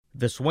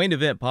The Swain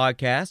Event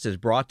Podcast is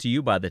brought to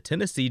you by the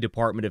Tennessee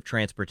Department of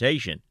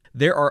Transportation.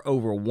 There are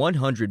over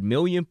 100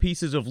 million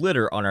pieces of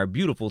litter on our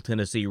beautiful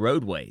Tennessee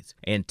roadways,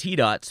 and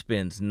TDOT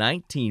spends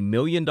 $19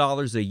 million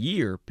a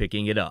year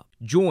picking it up.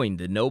 Join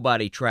the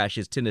Nobody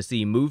Trashes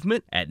Tennessee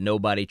movement at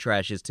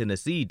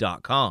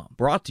NobodyTrashesTennessee.com.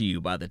 Brought to you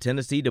by the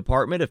Tennessee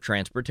Department of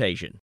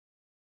Transportation.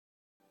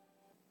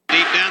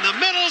 Deep down the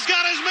middle's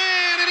got his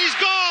man, and he's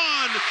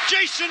gone.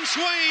 Jason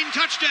Swain,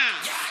 touchdown.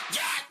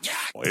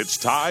 It's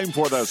time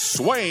for the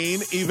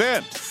Swain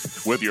Event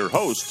with your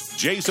host,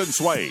 Jason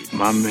Swain.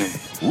 My man.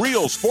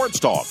 Real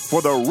sports talk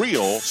for the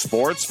real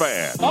sports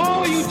fan.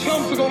 All you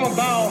chumps are going to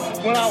bow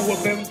when I whoop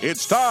him.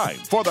 It's time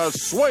for the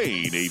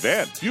Swain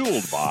Event,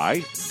 fueled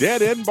by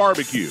Dead End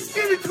Barbecue.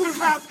 Give me 2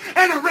 pounds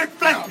and a Ric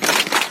Flair.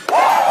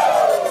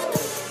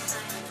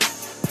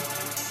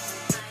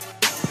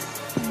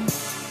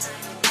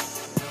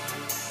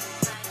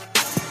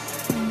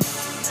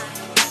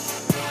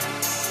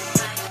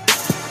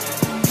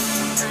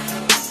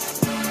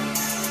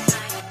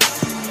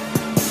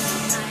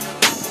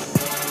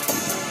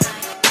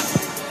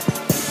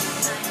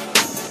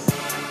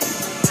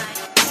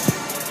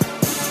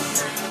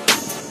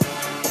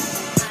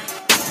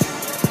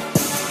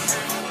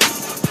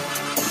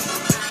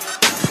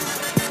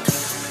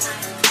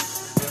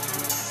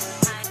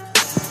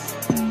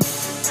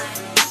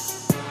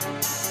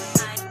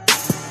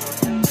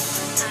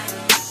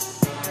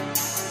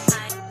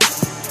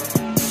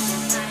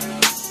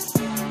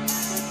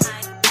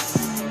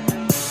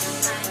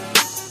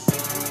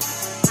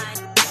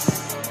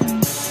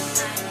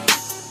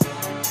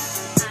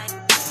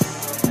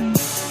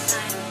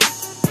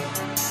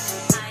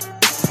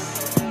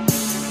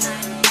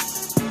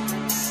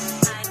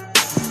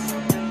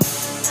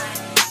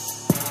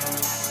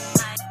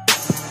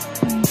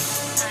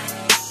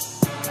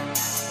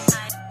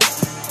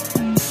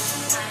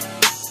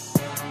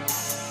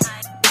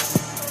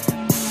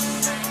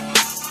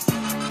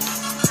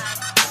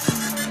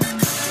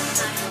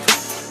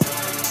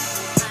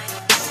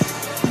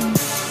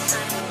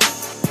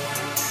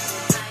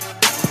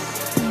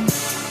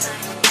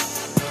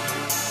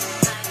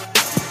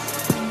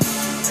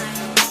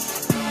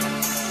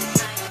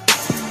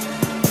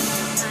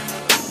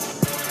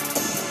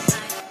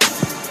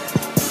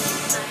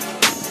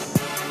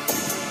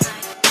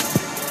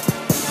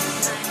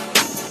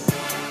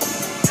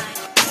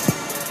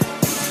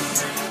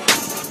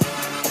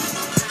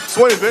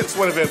 Swain Event,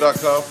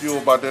 SwainEvent.com,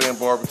 fueled by Dead End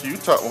Barbecue,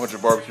 top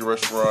 100 barbecue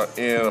restaurant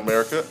in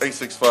America.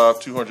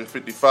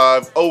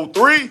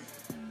 865-255-03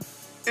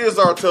 is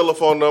our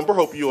telephone number.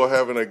 Hope you are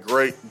having a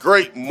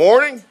great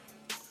morning.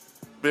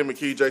 Ben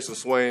McKee, Jason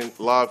Swain,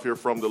 live here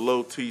from the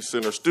Low T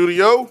Center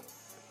studio.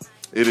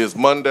 It is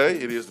Monday.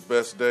 It is the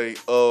best day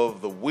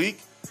of the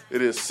week.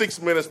 It is 6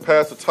 minutes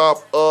past the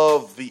top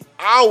of the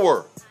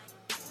hour.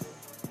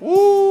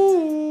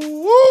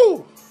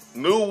 Woo!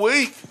 New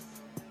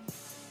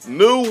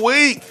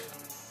week.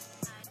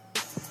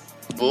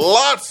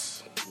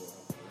 Lots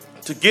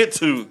to get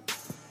to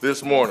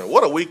this morning.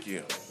 What a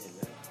weekend.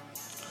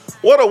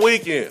 Ben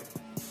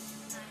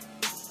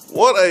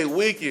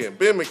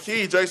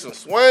McKee, Jason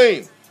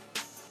Swain.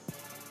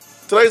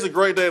 Today's a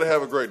great day to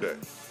have a great day.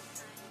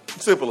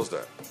 Simple as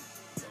that.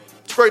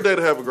 It's a great day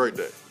to have a great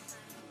day.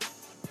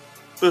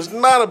 There's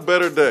not a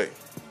better day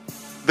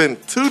than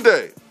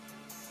today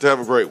to have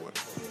a great one.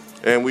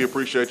 And we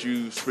appreciate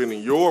you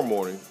spending your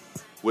morning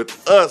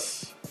with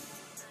us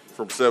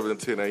from 7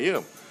 to 10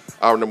 a.m.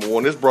 Our number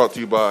one is brought to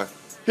you by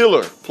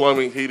Hiller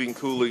Plumbing, Heating,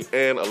 Cooling,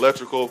 and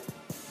Electrical.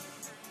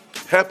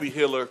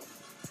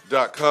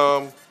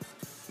 HappyHiller.com.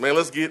 Man,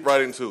 let's get right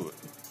into it.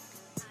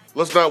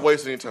 Let's not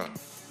waste any time.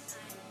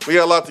 We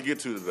got a lot to get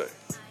to today.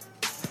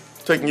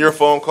 Taking your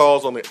phone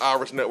calls on the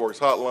Irish Networks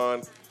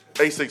hotline,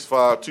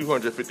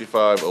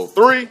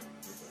 865-255-03.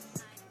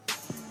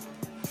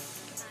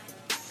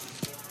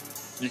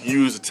 You can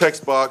use the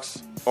text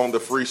box on the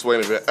free Swain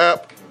Event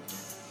app.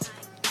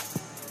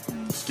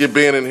 Let's get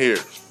Ben in here.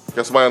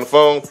 Got somebody on the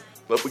phone?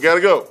 Look, we got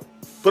to go.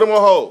 Put him on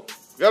hold.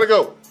 We got to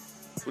go.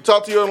 We'll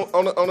talk to you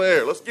on the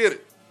air. Let's get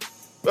it.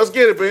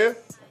 Ben.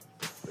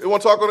 They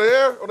want to talk on the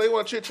air or they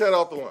want to chit-chat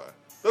off the line?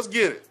 Let's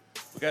get it.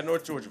 We got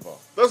North Georgia Vol.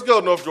 Let's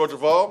go, North Georgia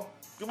Vol.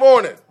 Good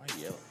morning. Why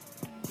you yelling?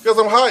 Because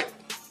I'm hyped.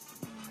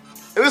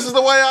 And this is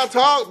the way I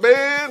talk,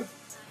 man.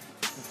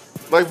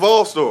 Like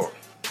Vol Storm.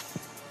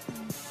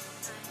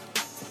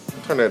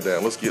 Turn that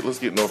down. Let's get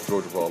North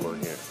Georgia Vol in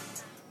here.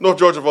 North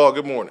Georgia Vol,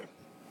 good morning.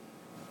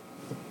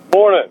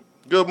 Morning.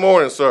 Good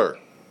morning, sir.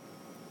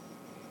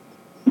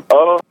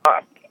 I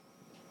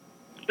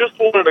just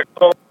wanted to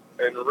come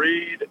and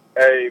read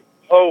a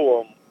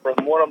poem from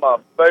one of my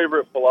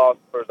favorite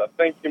philosophers. I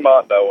think you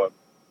might know him.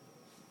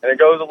 And it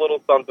goes a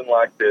little something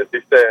like this.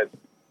 He said,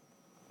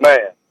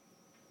 man,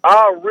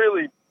 I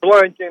really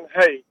blanking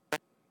hate,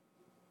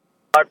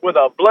 like with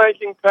a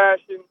blanking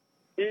passion,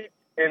 each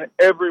and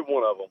every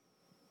one of them.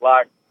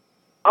 Like,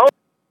 I don't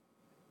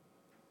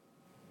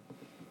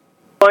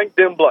blank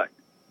them blank.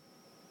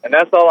 And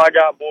that's all I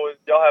got, boys.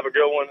 Y'all have a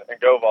good one, and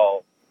go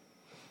Vols.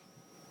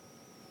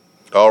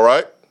 All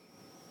right.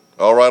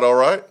 All right, all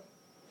right.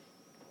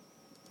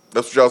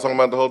 That's what y'all was talking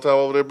about the whole time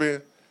over there,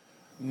 Ben?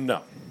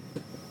 No.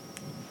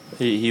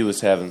 He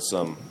was having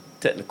some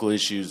technical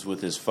issues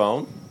with his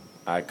phone.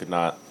 I could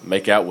not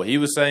make out what he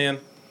was saying.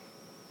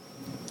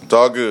 It's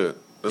all good.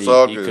 It's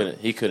all He good.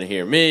 He couldn't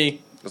hear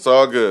me. It's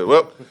all good.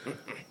 Well,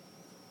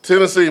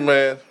 Tennessee,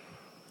 man,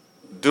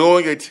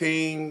 doing a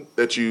team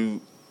that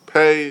you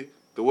pay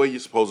the way you're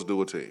supposed to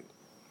do a team.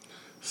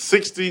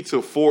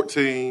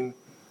 60-14,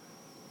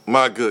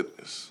 my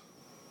goodness.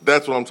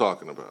 That's what I'm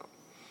talking about.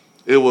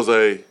 It was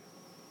a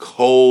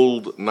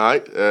cold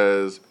night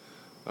as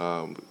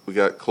we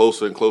got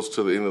closer and closer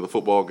to the end of the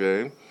football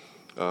game.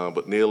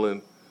 But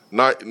kneeling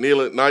and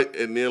kneeling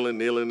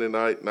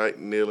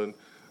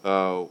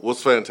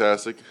was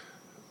fantastic.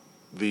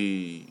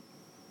 The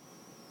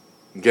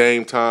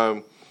game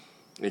time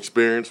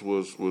experience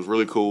was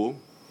really cool.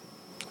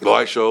 The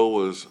light show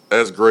was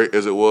as great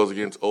as it was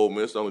against Ole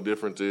Miss. The only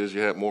difference is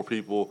you had more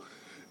people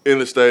in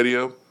the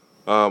stadium,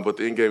 but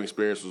the in-game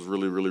experience was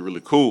really, really,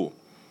 really cool,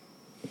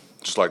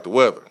 just like the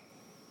weather.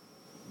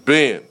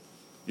 Ben,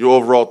 your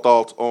overall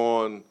thoughts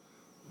on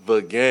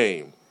the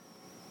game?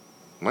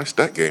 Nice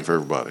stat game for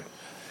everybody.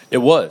 It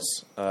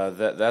was.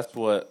 That's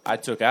what I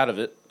took out of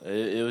it.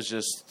 It was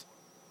just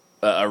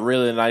a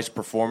really nice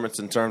performance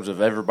in terms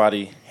of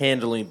everybody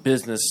handling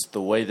business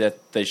the way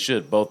that they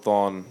should, both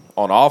on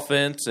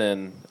offense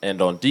and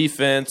on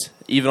defense,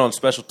 even on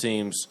special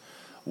teams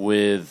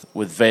with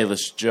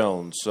Velus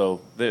Jones.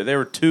 So there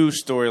were two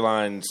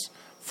storylines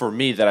for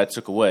me that I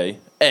took away.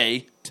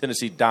 A,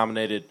 Tennessee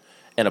dominated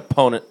an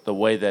opponent the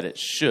way that it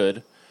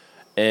should.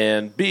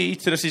 And B,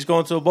 Tennessee's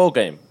going to a bowl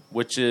game,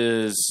 which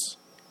is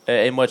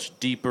a much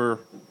deeper,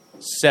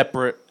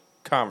 separate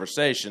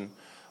conversation.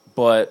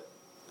 But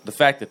the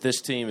fact that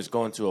this team is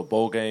going to a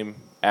bowl game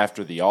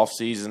after the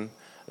offseason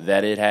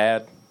that it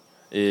had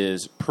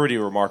is pretty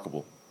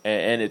remarkable.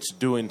 And it's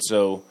doing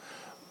so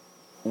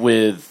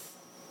with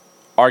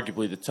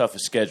arguably the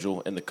toughest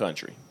schedule in the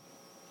country.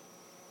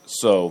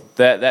 So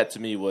that to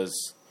me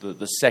was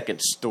the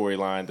second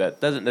storyline that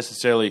doesn't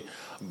necessarily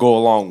go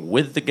along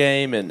with the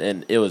game,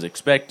 and it was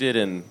expected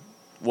and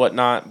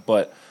whatnot,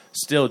 but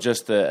still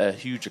just a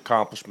huge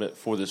accomplishment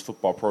for this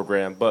football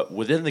program. But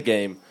within the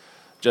game,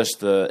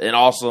 just an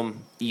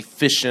awesome,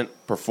 efficient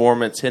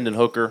performance. Hendon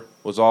Hooker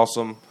was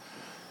awesome.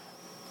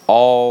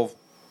 All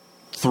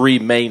three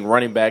main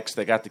running backs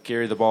that got to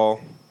carry the ball,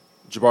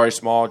 Jabari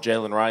Small,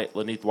 Jalen Wright,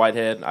 Laneith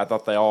Whitehead, I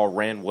thought they all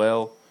ran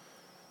well.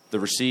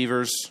 The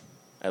receivers,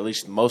 at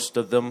least most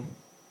of them,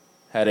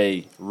 had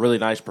a really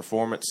nice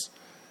performance,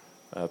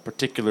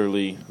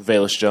 particularly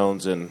Velus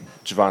Jones and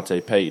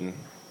Javonte Payton.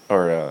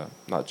 Or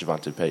not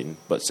Javonte Payton,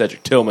 but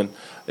Cedric Tillman.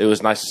 It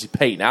was nice to see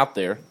Payton out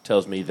there.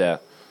 Tells me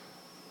that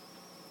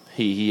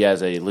he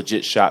has a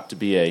legit shot to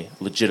be a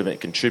legitimate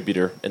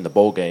contributor in the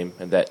bowl game,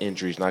 and that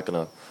injury is not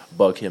going to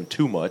bug him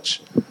too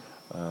much.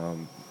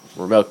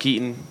 Ramel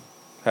Keaton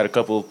had a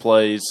couple of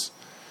plays.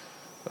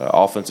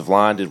 Offensive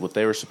line did what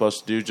they were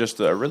supposed to do. Just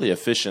a really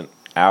efficient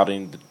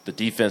outing. The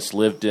defense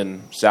lived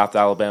in South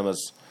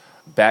Alabama's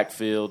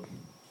backfield.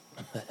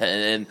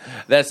 And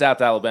that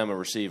South Alabama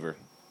receiver,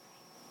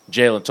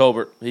 Jalen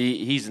Tolbert,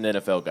 he's an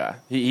NFL guy.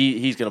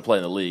 He's going to play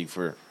in the league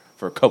for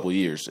a couple of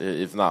years,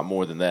 if not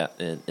more than that,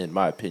 in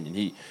my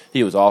opinion.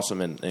 He was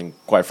awesome, and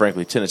quite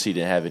frankly, Tennessee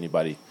didn't have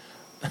anybody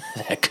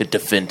that could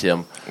defend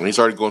him. And he's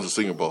already going to the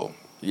Senior Bowl.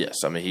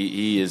 Yes, I mean,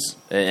 he is,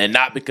 and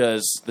not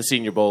because the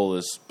Senior Bowl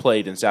is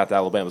played in South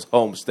Alabama's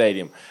home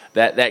stadium.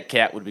 That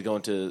cat would be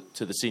going to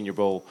the Senior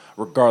Bowl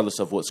regardless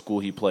of what school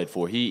he played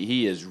for.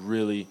 He is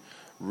really,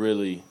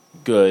 really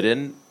good.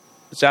 And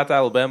South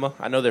Alabama,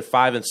 I know they're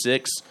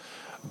 5-6,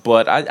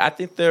 but I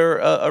think they're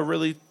a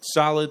really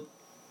solid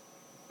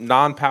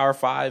non-Power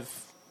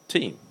 5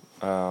 team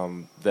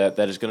that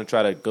is going to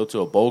try to go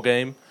to a bowl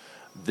game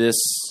this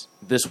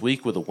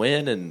week with a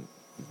win, and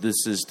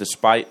this is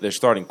despite their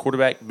starting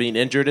quarterback being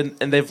injured,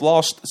 and they've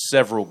lost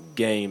several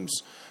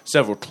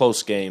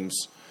close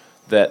games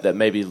that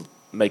maybe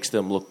makes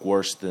them look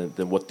worse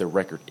than what their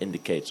record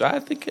indicates. So I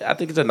think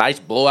it's a nice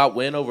blowout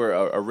win over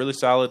a really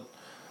solid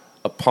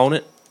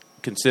opponent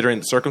considering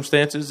the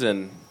circumstances,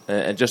 and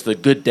just a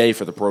good day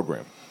for the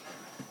program.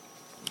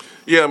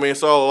 Yeah, I mean,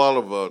 it's all a lot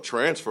of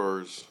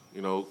transfers.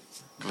 You know,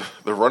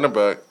 the running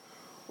back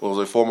was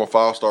a former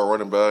 5-star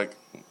running back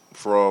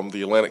from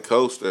the Atlantic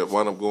coast that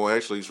wound up going,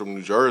 actually he's from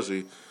New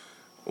Jersey,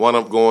 wound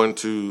up going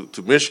to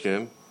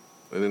Michigan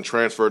and then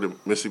transferred to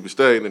Mississippi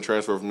State and then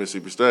transferred from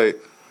Mississippi State,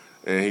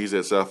 and he's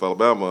at South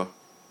Alabama,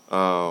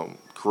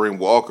 Kareem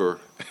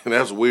Walker. And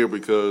that's weird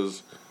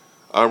because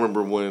I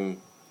remember when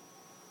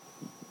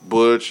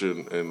Butch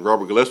and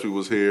Robert Gillespie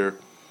was here,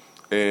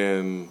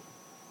 and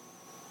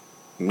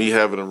me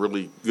having a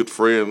really good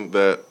friend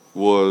that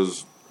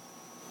was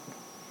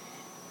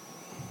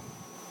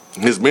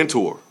his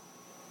mentor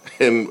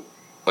and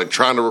like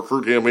trying to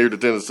recruit him here to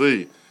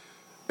Tennessee.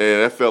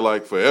 And that felt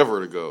like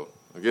forever ago.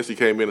 I guess he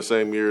came in the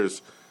same year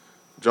as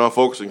John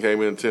Fulkerson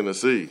came in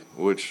Tennessee,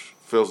 which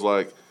feels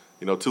like,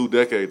 2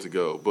 decades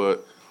ago.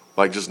 But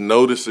like just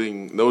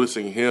noticing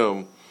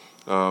him,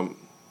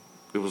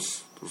 it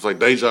was was like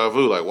deja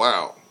vu. Like,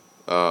 wow,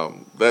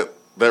 that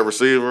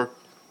receiver,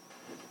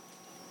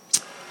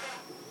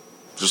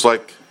 just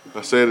like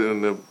I said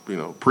in the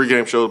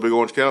pregame show, the Big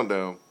Orange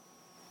Countdown,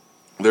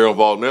 there on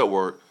Vol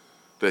Network,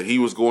 that he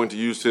was going to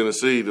use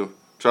Tennessee to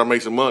try to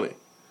make some money,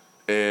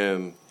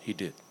 and he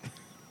did.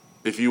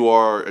 If you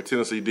are a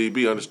Tennessee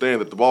DB,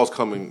 understand that the ball's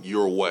coming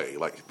your way.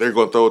 Like, they're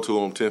going to throw it to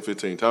him 10,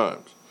 15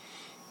 times.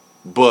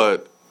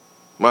 But,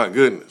 my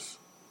goodness,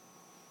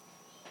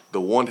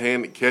 the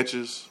one-handed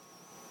catches,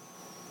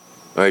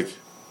 like,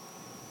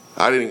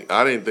 I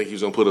didn't think he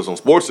was going to put us on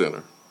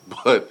SportsCenter.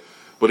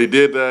 But he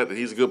did that.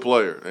 He's a good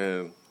player.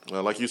 And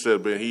like you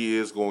said, Ben, he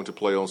is going to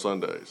play on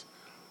Sundays.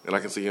 And I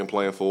can see him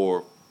playing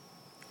for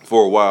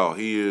a while.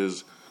 He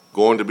is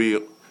going to be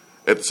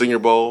at the Senior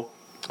Bowl.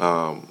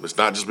 It's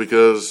not just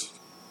because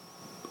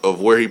of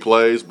where he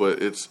plays,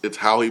 but it's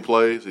how he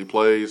plays. He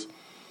plays,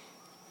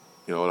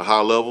 at a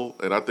high level,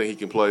 and I think he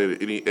can play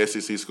at any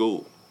SEC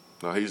school.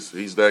 Now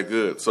he's that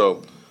good.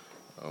 So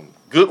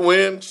good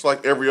win, just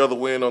like every other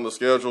win on the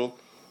schedule.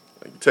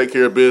 You take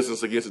care of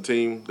business against a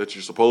team that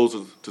you're supposed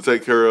to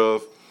take care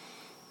of.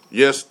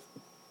 Yes,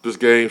 this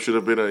game should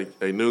have been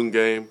a noon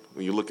game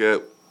when you look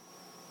at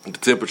the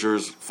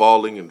temperatures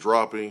falling and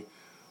dropping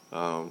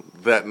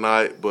that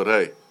night, but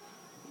hey,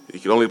 you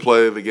can only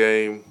play the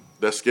game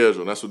that's scheduled.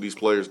 And that's what these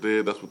players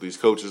did. That's what these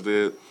coaches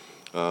did.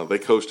 They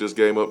coached this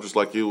game up just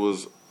like it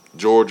was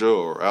Georgia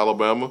or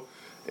Alabama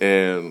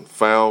and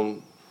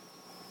found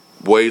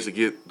ways to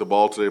get the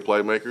ball to their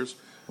playmakers.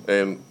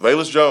 And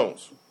Velus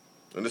Jones,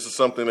 and this is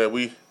something that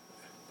we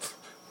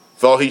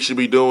thought he should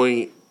be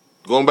doing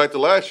going back to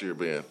last year,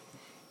 Ben,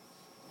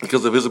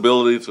 because of his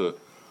ability to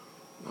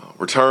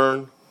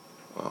return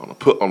on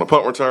a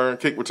punt return,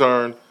 kick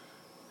return.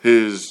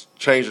 His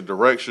change of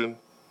direction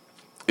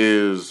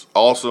is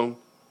awesome.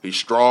 He's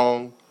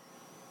strong.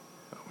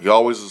 He's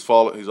always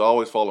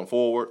falling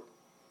forward.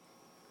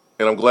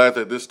 And I'm glad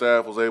that this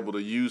staff was able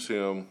to use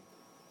him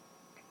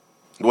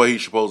the way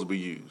he's supposed to be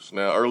used.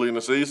 Now, early in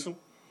the season,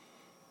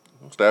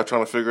 staff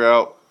trying to figure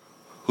out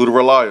who to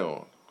rely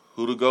on,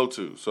 who to go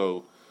to.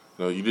 So,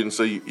 you didn't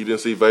see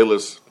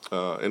Velus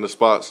in the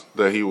spots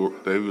that he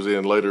was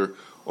in later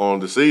on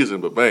the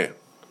season. But man,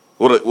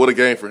 what a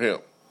game for him!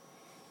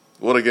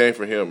 What a game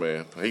for him,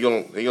 man. He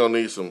gonna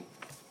need some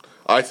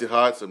icy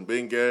hots and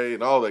Bengay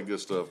and all that good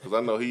stuff, because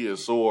I know he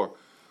is sore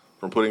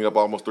from putting up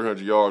almost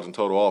 300 yards in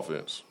total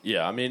offense.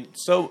 Yeah, I mean,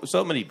 so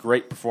many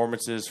great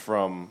performances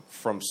from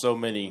so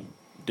many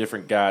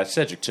different guys.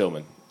 Cedric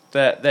Tillman,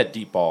 that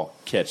deep ball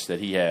catch that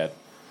he had,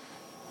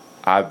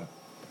 I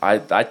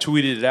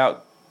tweeted it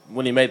out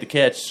when he made the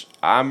catch.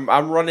 I'm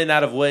running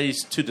out of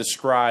ways to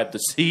describe the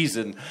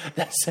season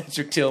that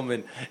Cedric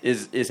Tillman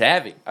is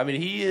having. I mean,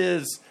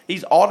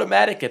 he's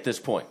automatic at this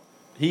point.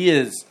 He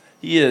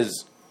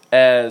is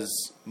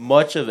as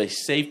much of a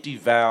safety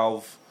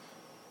valve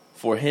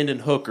for Hendon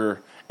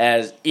Hooker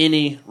as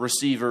any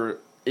receiver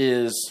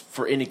is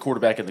for any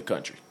quarterback in the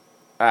country.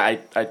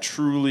 I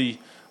truly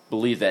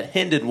believe that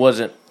Hendon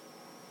wasn't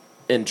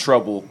in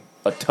trouble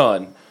a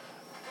ton,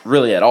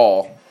 really at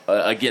all,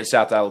 against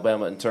South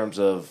Alabama in terms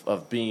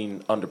of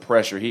being under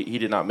pressure. He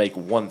did not make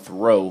one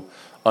throw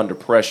under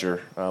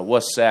pressure.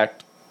 Was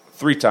sacked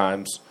 3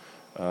 times,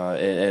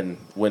 and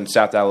when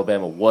South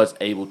Alabama was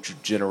able to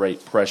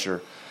generate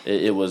pressure,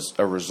 it was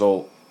a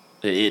result.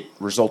 It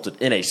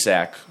resulted in a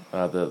sack.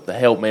 The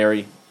Hail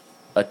Mary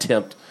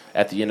attempt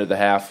at the end of the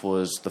half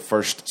was the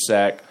first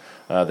sack.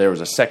 There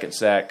was a second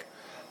sack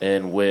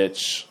in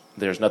which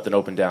there's nothing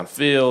open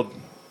downfield,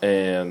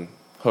 and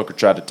Hooker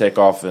tried to take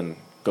off and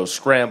go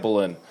scramble,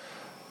 and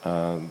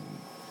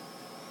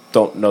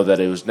don't know that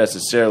it was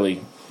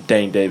necessarily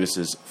Dane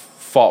Davis's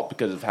fault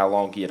because of how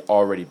long he had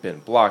already been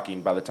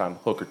blocking by the time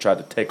Hooker tried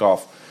to take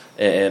off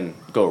and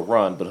go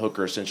run, but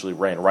Hooker essentially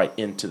ran right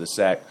into the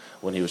sack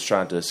when he was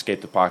trying to escape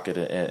the pocket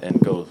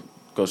and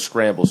go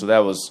scramble. So that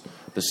was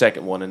the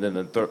second one. And then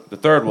the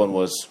third one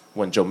was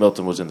when Joe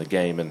Milton was in the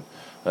game, and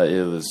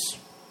it was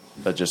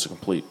just a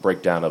complete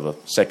breakdown of a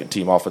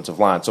second-team offensive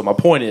line. So my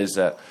point is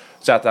that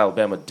South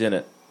Alabama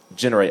didn't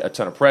generate a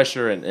ton of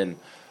pressure, and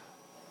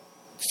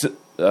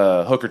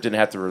Hooker didn't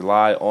have to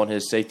rely on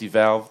his safety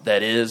valve.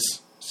 That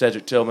is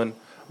Cedric Tillman,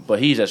 but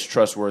he's as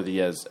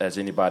trustworthy as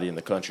anybody in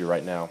the country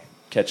right now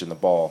catching the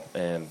ball.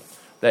 And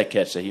that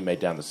catch that he made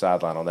down the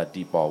sideline on that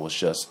deep ball was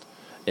just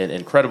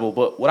incredible.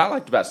 But what I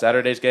liked about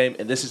Saturday's game,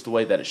 and this is the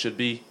way that it should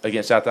be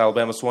against South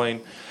Alabama,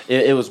 Swain,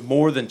 it was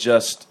more than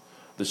just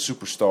the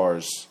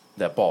superstars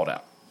that balled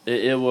out.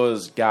 It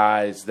was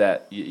guys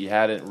that you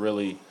hadn't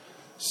really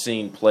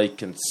seen play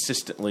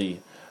consistently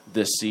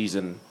this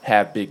season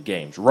have big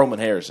games. Roman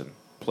Harrison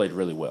played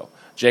really well.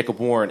 Jacob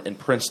Warren and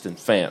Princeton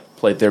Fant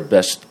played their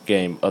best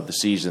game of the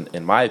season,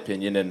 in my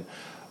opinion. And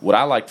what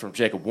I liked from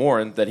Jacob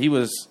Warren, that he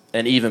was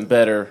an even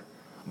better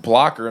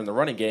blocker in the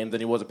running game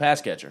than he was a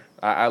pass catcher.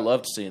 I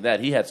loved seeing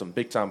that. He had some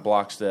big-time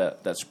blocks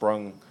that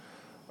sprung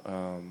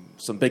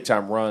some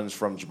big-time runs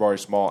from Jabari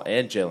Small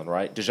and Jalen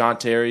Wright. Dejon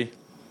Terry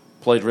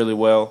played really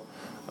well.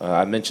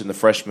 I mentioned the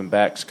freshman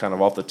backs kind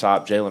of off the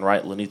top. Jalen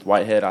Wright, Laneith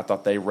Whitehead, I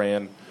thought they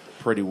ran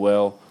pretty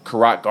well.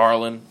 Karat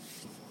Garland,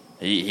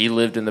 he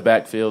lived in the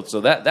backfield.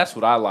 So that's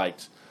what I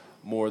liked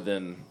more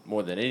than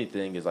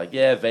anything is like,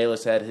 yeah,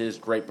 Velus had his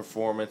great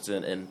performance,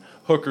 and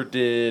Hooker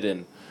did,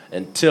 and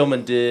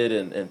Tillman did,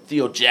 and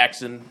Theo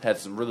Jackson had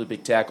some really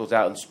big tackles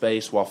out in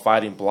space while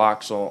fighting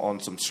blocks on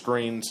some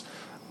screens.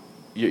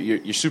 Your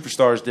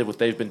superstars did what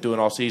they've been doing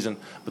all season,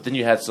 but then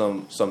you had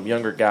some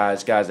younger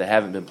guys that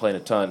haven't been playing a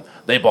ton.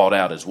 They balled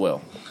out as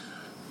well.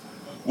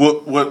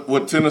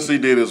 What Tennessee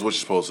did is what you're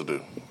supposed to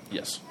do.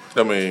 Yes.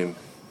 I mean,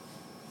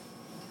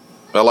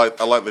 I like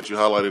that you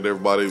highlighted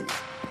everybody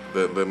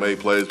that made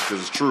plays, because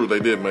it's true, they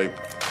did make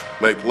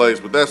plays,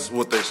 but that's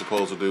what they're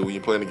supposed to do when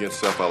you're playing against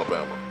South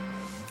Alabama.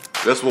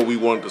 That's what we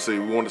wanted to see.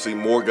 We wanted to see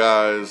more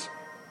guys,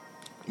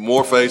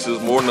 more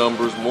faces, more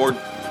numbers, more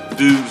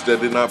dudes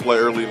that did not play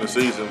early in the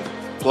season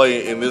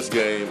play in this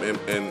game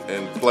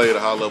and play at a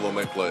high level and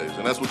make plays.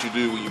 And that's what you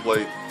do when you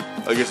play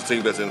against a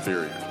team that's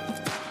inferior.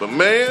 But,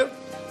 man,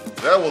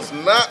 that was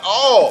not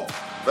all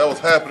that was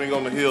happening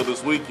on the Hill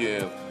this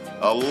weekend.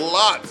 A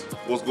lot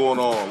was going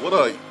on. What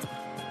a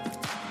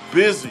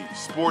busy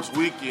sports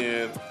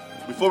weekend.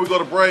 Before we go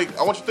to break,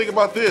 I want you to think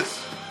about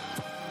this.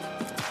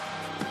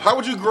 How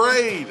would you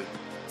grade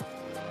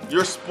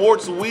your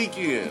sports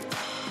weekend?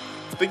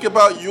 Think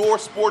about your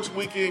sports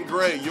weekend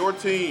grade, your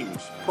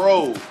teams,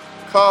 pro,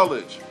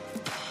 college.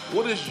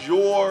 What is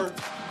your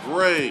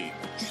grade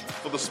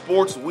for the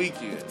sports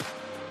weekend?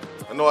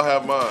 I know I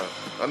have mine.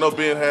 I know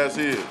Ben has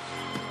his.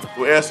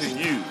 We're asking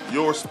you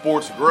your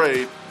sports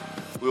grade.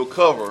 We'll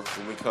cover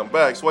when we come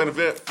back. Swain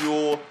Event,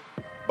 fueled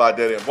by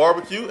Dead End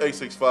Barbecue,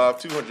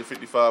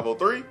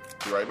 865-255-03.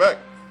 Be right back.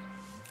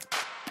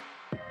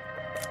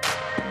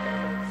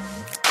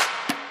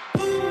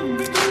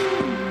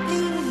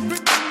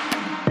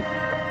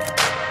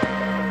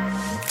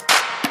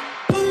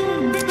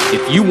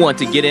 If you want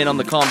to get in on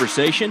the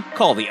conversation,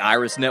 call the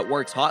Iris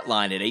Networks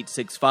hotline at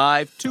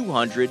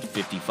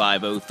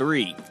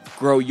 865-200-5503.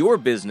 Grow your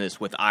business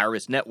with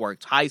Iris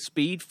Networks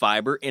high-speed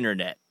fiber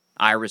internet.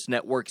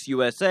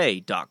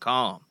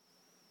 IrisNetworksUSA.com.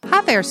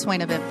 Hi there,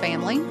 Swain Event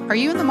family. Are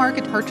you in the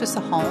market to purchase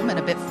a home and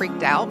a bit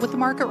freaked out with the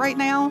market right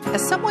now?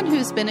 As someone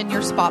who's been in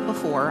your spot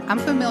before, I'm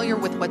familiar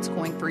with what's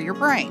going through your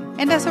brain.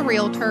 And as a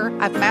realtor,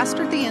 I've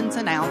mastered the ins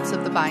and outs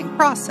of the buying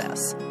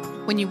process.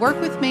 When you work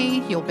with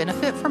me, you'll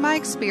benefit from my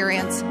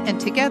experience, and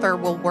together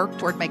we'll work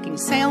toward making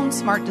sound,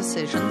 smart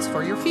decisions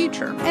for your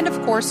future. And of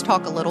course,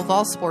 talk a little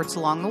Vol Sports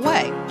along the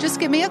way.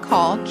 Just give me a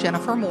call,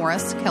 Jennifer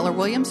Morris, Keller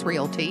Williams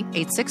Realty,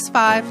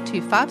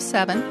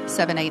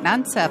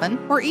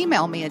 865-257-7897, or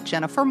email me at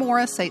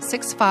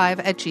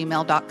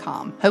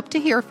jennifermorris865@gmail.com. Hope to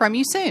hear from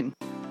you soon.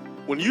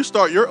 When you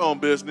start your own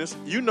business,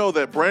 you know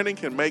that branding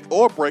can make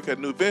or break a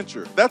new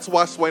venture. That's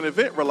why Swain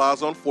Event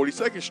relies on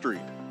 42nd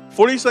Street.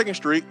 42nd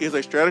Street is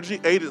a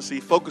strategy agency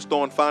focused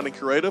on finding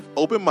creative,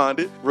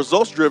 open-minded,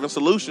 results-driven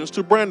solutions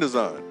to brand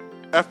design.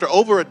 After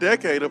over a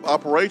decade of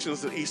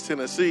operations in East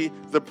Tennessee,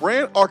 the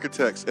brand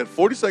architects at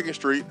 42nd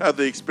Street have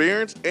the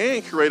experience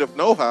and creative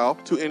know-how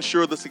to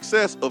ensure the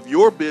success of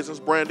your business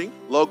branding,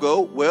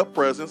 logo, web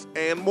presence,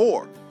 and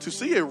more. To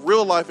see a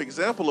real-life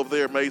example of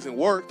their amazing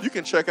work, you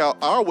can check out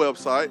our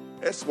website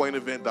at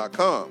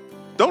swainevent.com.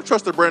 Don't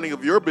trust the branding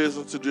of your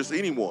business to just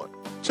anyone.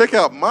 Check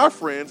out my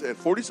friends at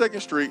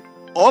 42nd Street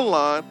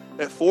online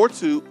at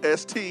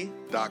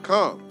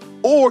 42st.com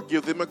or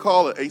give them a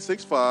call at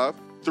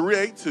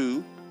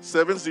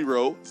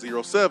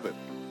 865-382-7007.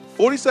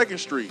 42nd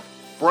Street,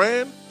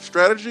 brand,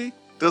 strategy,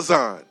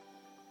 design.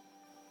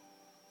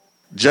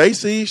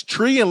 JC's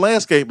Tree and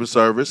Landscaping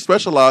Service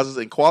specializes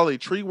in quality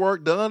tree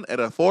work done at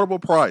an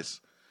affordable price.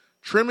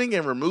 Trimming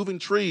and removing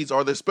trees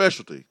are their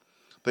specialty.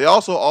 They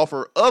also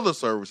offer other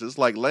services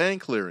like land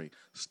clearing,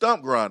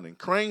 stump grinding,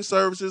 crane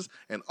services,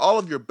 and all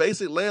of your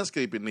basic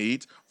landscaping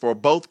needs for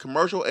both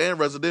commercial and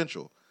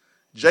residential.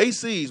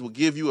 JC's will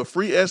give you a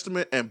free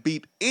estimate and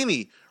beat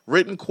any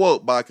written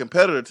quote by a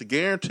competitor to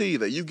guarantee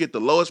that you get the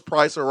lowest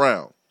price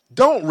around.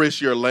 Don't risk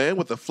your land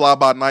with a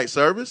fly-by-night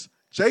service.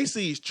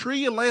 JC's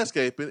Tree and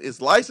Landscaping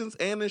is licensed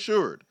and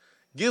insured.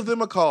 Give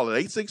them a call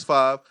at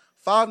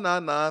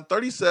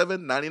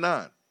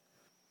 865-599-3799.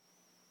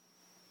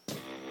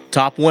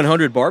 Top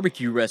 100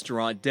 barbecue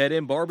restaurant Dead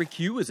End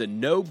Barbecue is a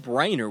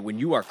no-brainer when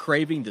you are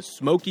craving the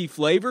smoky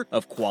flavor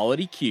of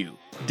quality Q.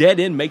 Dead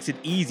End makes it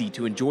easy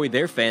to enjoy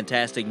their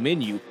fantastic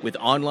menu with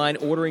online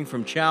ordering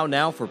from Chow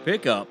Now for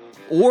pickup.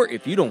 Or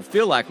if you don't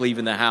feel like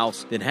leaving the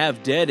house, then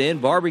have Dead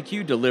End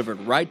Barbecue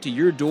delivered right to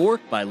your door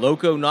by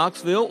Loco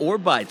Knoxville or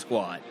Bite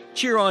Squad.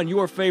 Cheer on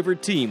your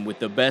favorite team with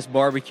the best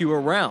barbecue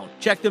around.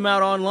 Check them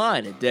out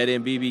online at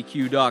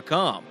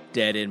deadendbbq.com.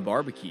 Dead End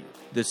Barbecue.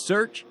 The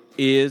search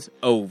is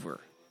over.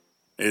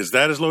 Is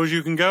that as low as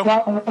you can go?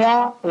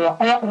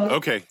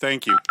 Okay,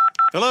 thank you.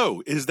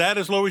 Hello, is that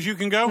as low as you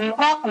can go?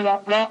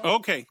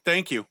 Okay,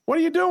 thank you. What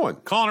are you doing?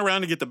 Calling around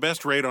to get the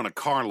best rate on a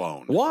car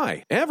loan.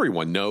 Why?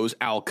 Everyone knows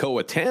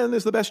Alcoa 10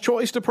 is the best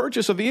choice to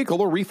purchase a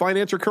vehicle or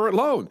refinance your current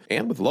loan.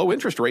 And with low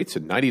interest rates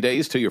and 90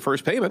 days to your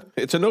first payment,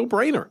 it's a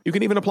no-brainer. You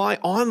can even apply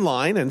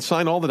online and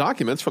sign all the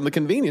documents from the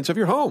convenience of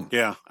your home.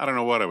 Yeah, I don't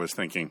know what I was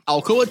thinking.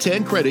 Alcoa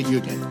 10 Credit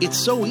Union. It's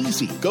so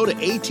easy. Go to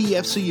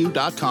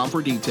atfcu.com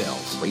for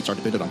details. Rates are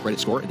dependent on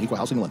credit score and equal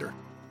housing lender.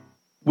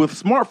 With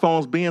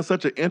smartphones being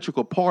such an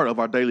integral part of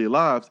our daily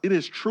lives, it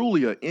is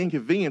truly an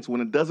inconvenience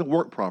when it doesn't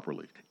work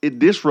properly. It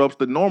disrupts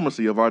the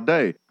normalcy of our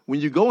day.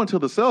 When you go into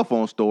the cell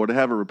phone store to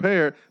have it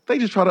repaired, they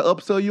just try to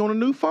upsell you on a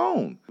new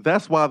phone.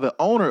 That's why the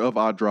owner of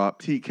iDrop,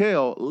 T.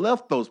 Kell,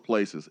 left those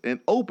places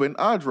and opened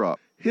iDrop.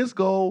 His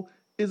goal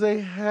is a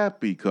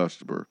happy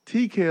customer.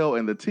 T. Kell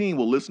and the team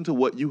will listen to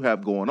what you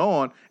have going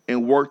on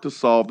and work to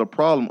solve the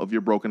problem of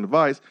your broken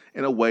device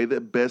in a way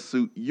that best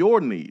suits your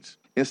needs.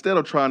 Instead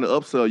of trying to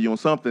upsell you on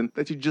something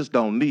that you just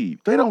don't need.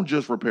 They don't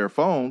just repair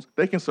phones.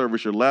 They can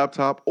service your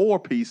laptop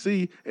or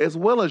PC as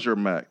well as your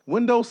Mac.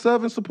 Windows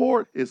 7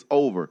 support is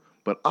over,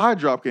 but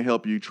iDrop can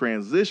help you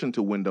transition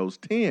to Windows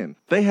 10.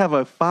 They have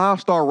a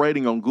 5-star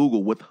rating on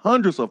Google with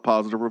hundreds of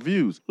positive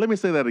reviews. Let me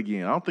say that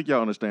again. I don't think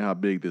y'all understand how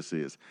big this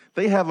is.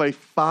 They have a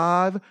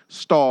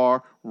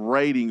 5-star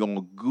rating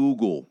on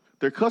Google.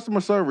 Their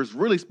customer service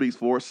really speaks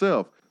for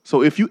itself.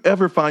 So if you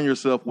ever find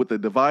yourself with a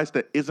device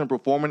that isn't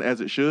performing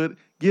as it should,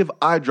 give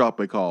iDrop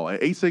a call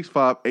at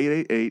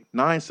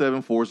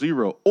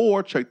 865-888-9740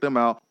 or check them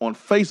out on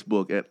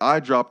Facebook at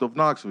iDrop of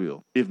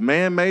Knoxville. If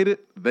man made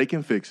it, they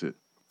can fix it.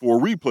 For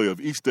a replay of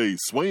each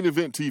day's Swain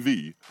Event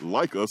TV,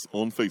 like us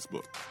on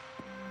Facebook.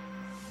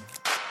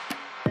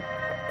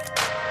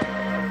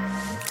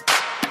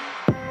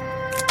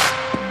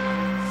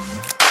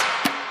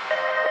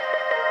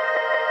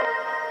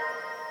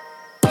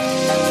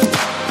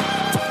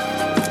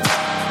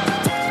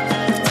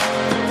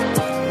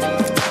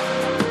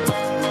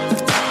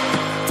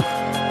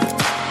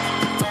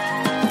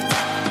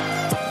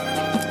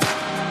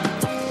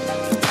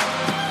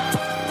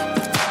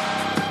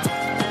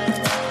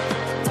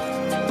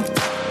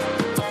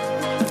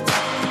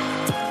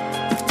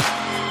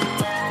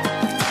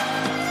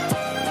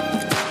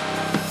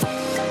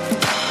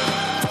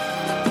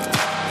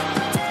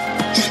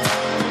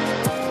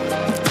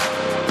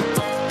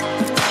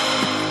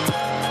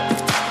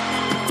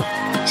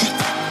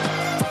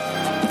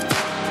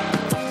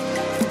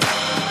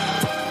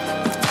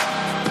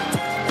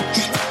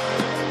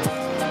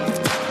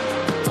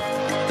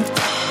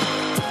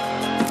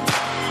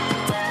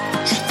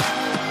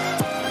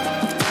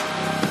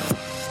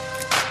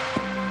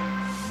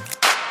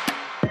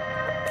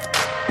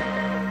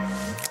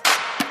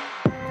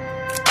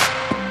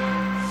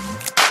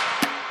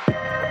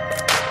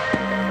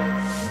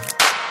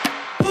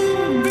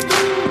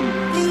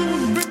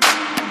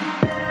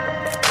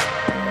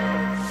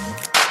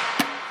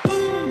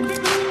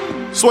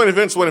 Swain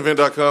Event,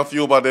 SwainEvent.com,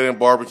 fueled by Dead End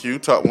Barbecue,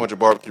 top 100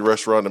 barbecue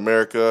restaurant in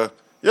America.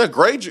 Yeah,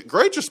 great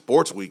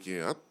sports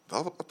weekend. I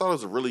thought it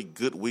was a really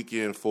good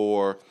weekend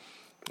for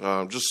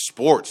just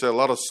sports. Had a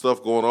lot of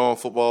stuff going on,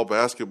 football,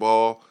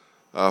 basketball.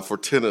 For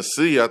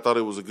Tennessee, I thought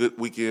it was a good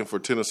weekend for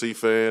Tennessee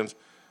fans.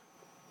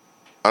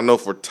 I know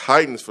for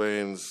Titans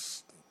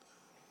fans,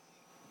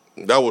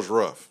 that was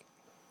rough.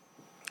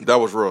 That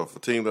was rough. A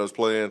team that was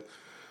playing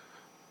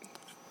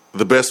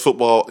the best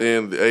football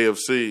in the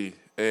AFC,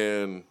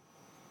 and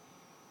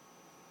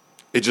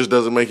it just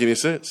doesn't make any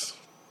sense.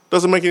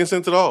 Doesn't make any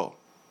sense at all.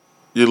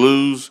 You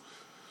lose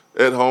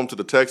at home to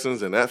the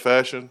Texans in that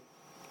fashion.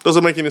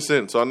 Doesn't make any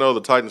sense. So I know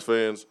the Titans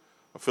fans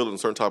are feeling a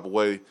certain type of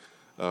way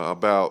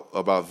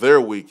about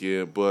their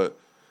weekend. But,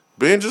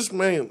 Ben,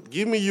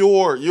 give me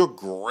your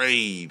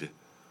grade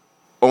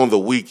on the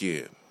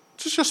weekend.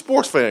 Just your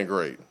sports fan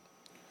grade.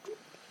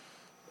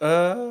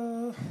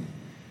 I'd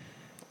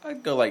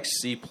go like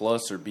C+ or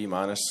B-.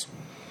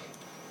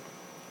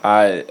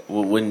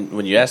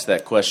 When you asked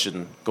that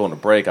question going to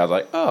break, I was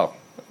like, oh,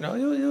 it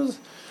was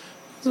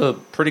a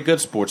pretty good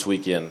sports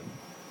weekend,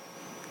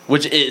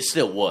 which it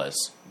still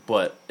was.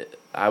 But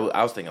I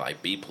was thinking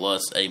like B+,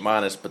 A-.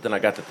 But then I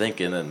got to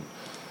thinking, and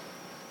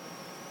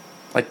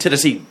like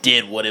Tennessee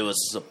did what it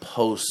was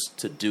supposed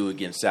to do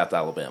against South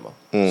Alabama.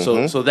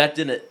 Mm-hmm. So that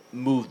didn't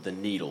move the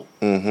needle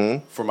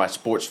for my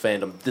sports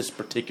fandom this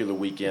particular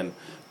weekend.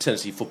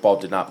 Tennessee football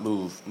did not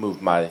move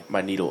my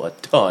needle a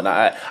ton.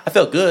 I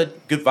felt good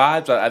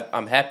vibes.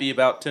 I'm happy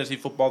about Tennessee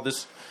football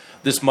this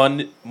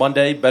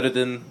Monday. Better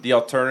than the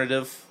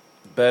alternative.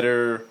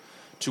 Better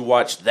to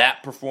watch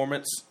that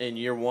performance in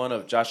year one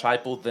of Josh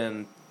Heupel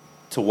than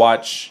to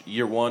watch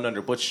year one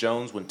under Butch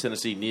Jones when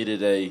Tennessee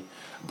needed a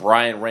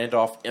Brian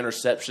Randolph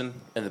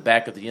interception in the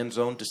back of the end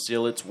zone to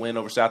seal its win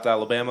over South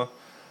Alabama.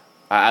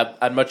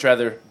 I'd much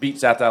rather beat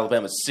South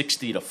Alabama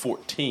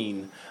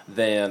 60-14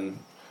 than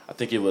I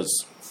think it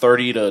was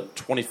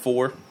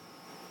 30-24.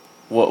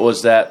 What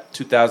was that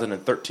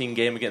 2013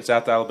 game against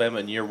South Alabama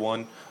in year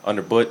one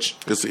under Butch?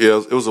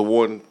 It was a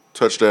one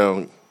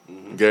touchdown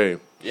game.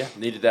 Yeah,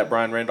 needed that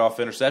Brian Randolph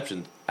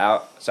interception.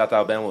 South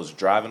Alabama was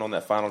driving on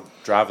that final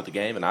drive of the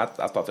game, and I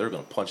thought they were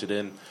going to punch it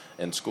in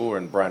and score,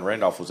 and Brian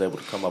Randolph was able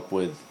to come up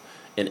with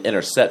an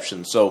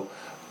interception. So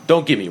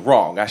don't get me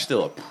wrong, I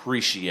still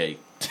appreciate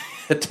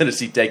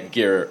Tennessee taking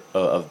care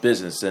of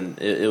business, and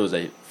it was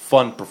a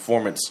fun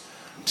performance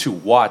to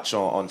watch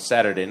on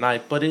Saturday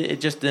night, but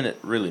it just didn't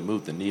really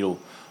move the needle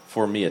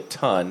for me a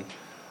ton,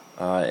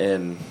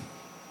 and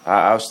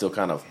I was still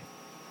kind of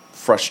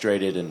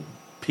frustrated and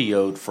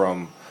PO'd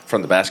from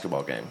the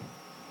basketball game.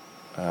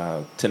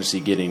 Tennessee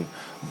getting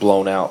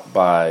blown out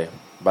by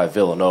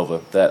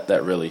Villanova,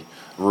 that really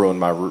ruined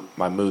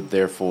my mood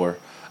there for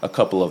a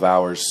couple of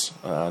hours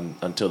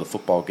until the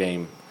football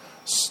game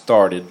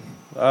started.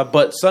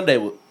 But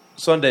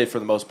Sunday for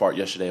the most part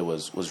yesterday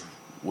was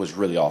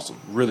really awesome.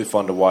 Really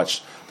fun to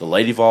watch the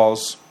Lady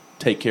Vols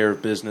take care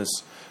of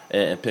business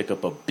and pick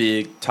up a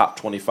big top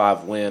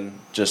 25 win.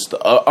 Just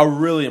a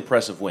really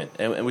impressive win.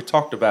 And we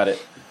talked about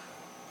it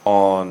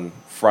on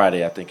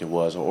Friday, I think it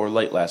was, or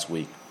late last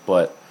week.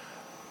 But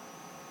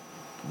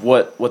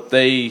what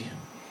they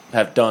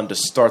have done to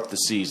start the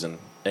season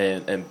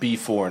and be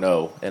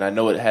 4-0, and I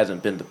know it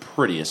hasn't been the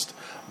prettiest,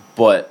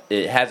 but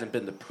it hasn't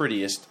been the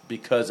prettiest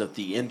because of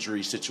the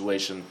injury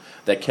situation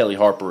that Kelly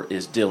Harper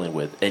is dealing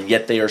with. And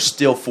yet they are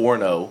still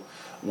 4-0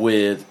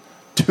 with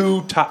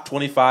 2 top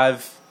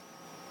 25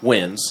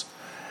 wins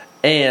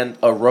and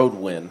a road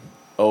win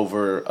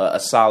over a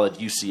solid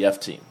UCF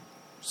team.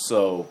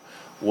 So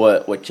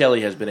what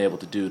Kelly has been able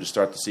to do to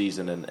start the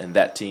season and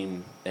that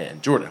team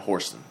and Jordan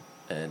Horston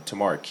and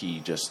Tamara Key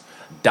just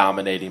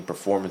dominating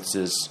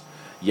performances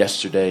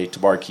yesterday.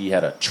 Tamara Key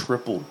had a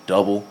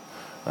triple-double.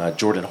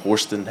 Jordan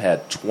Horston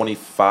had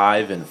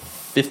 25 and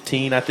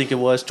 15, I think it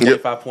was.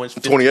 25 points,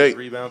 15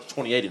 rebounds,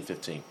 28 and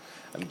 15.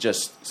 I mean,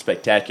 just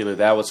spectacular.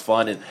 That was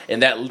fun.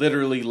 And that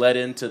literally led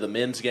into the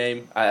men's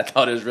game. I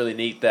thought it was really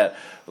neat that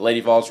the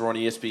Lady Vols were on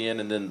ESPN,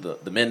 and then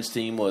the men's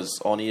team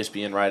was on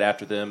ESPN right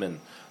after them and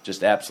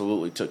just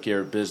absolutely took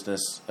care of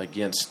business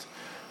against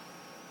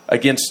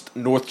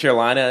North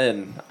Carolina.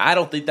 And I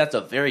don't think that's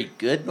a very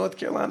good North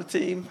Carolina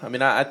team. I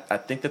mean, I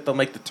think that they'll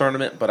make the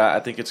tournament, but I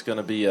think it's going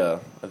to be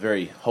a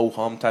very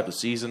ho-hum type of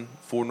season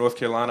for North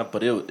Carolina.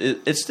 But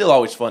it's still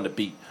always fun to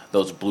beat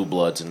those blue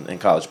bloods in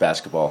college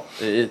basketball.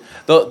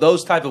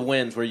 Those type of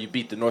wins where you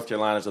beat the North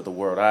Carolinas of the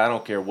world, I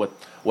don't care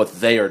what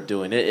they are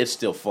doing. It's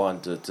still fun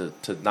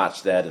to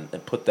notch that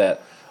and put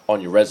that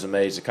on your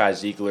resume. Zakai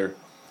Ziegler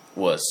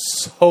was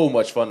so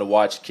much fun to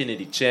watch.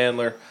 Kennedy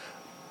Chandler.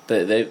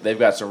 They've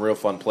got some real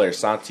fun players.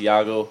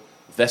 Santiago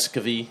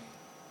Vescovi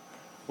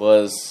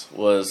was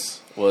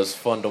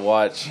fun to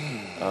watch.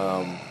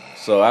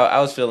 So I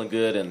was feeling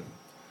good, and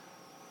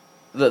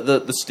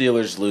the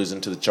Steelers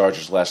losing to the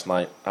Chargers last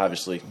night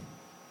obviously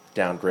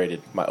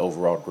downgraded my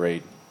overall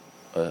grade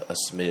a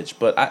smidge.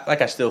 But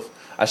I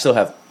still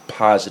have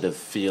positive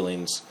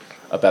feelings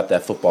about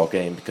that football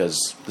game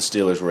because the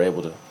Steelers were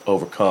able to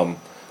overcome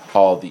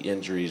all the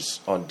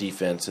injuries on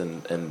defense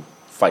and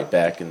fight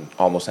back and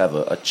almost have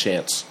a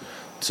chance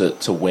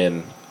to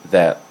win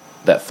that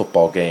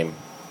football game.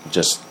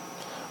 Just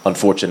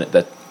unfortunate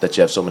that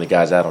you have so many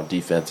guys out on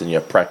defense and you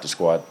have practice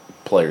squad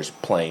players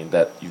playing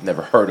that you've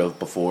never heard of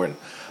before, and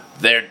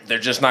they're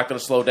just not going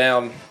to slow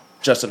down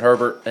Justin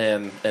Herbert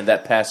and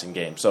that passing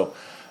game. So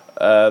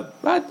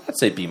I'd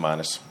say B-.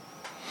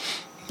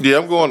 Yeah,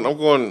 I'm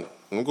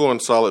going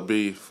solid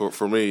B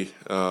for me.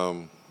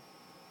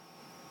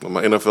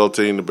 My NFL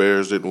team, the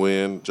Bears, didn't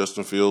win.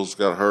 Justin Fields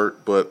got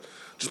hurt, but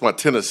just my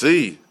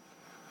Tennessee,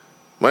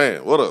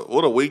 man, what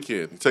a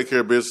weekend! You take care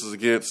of business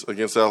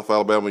against South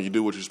Alabama. You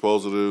do what you're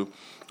supposed to do.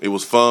 It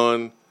was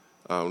fun.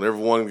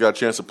 Everyone got a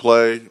chance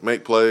to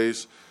make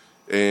plays,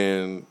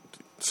 and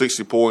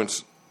 60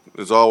 points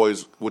is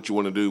always what you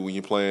want to do when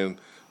you're playing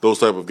those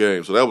type of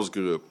games. So that was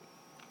good.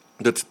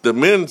 The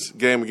men's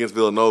game against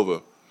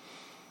Villanova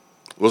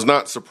was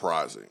not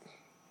surprising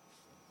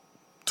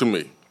to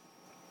me.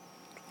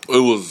 It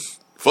was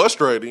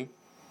frustrating.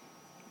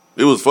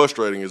 It was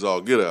frustrating as all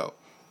get out.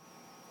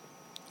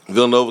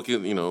 Villanova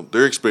can,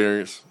 they're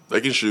experienced. They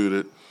can shoot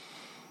it.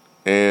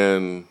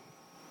 And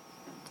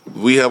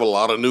we have a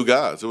lot of new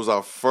guys. It was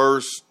our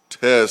first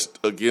test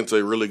against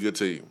a really good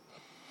team.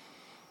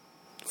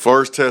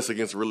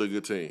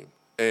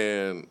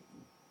 And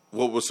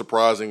what was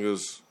surprising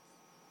was,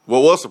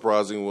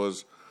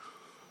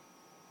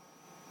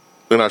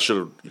 and I should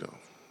have,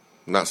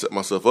 not set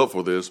myself up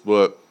for this,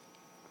 but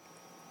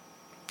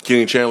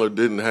Kenny Chandler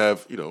didn't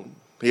have,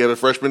 he had a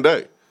freshman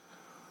day.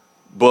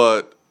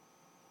 But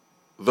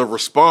the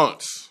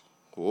response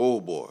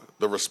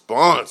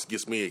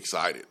gets me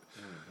excited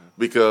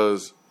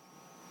because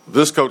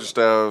this coaching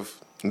staff,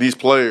 these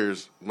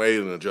players made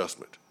an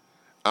adjustment.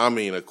 I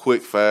mean, a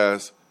quick,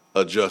 fast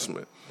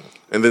adjustment.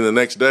 And then the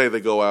next day they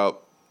go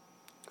out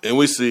and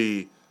we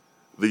see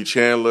the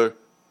Chandler,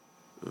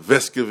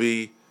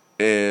 Vescovi,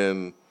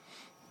 and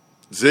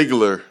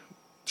Ziegler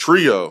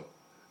trio,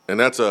 and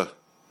that's a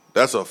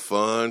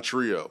fun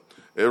trio.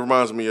 It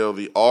reminds me of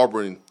the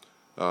Auburn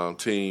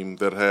team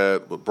that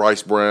had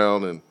Bryce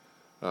Brown and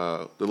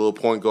the little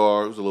point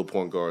guard. Who's a little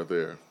point guard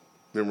there?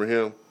 Remember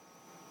him?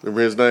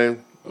 Remember his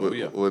name?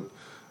 With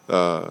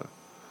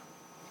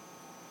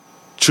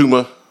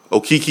Chuma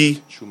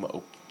Okeke.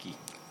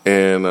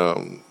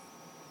 And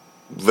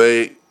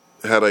they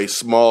had a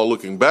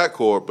small-looking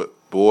backcourt, but,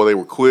 boy, they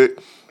were quick,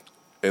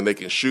 and they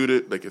can shoot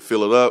it. They can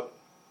fill it up.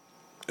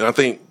 And I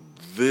think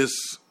this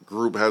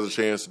group has a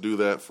chance to do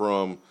that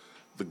from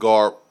the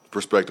guard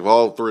perspective.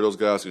 All three of those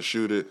guys can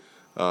shoot it.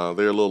 They're a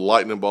little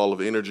lightning ball of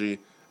energy,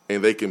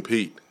 and they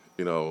compete.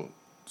 You know,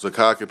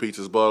 Zakai competes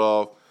his butt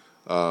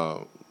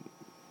off.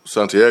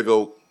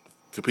 Santiago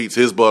competes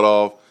his butt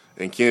off,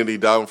 and Kennedy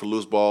diving for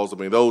loose balls. I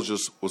mean,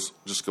 those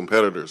was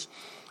competitors,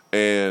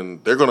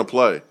 and they're going to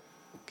play.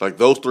 Like,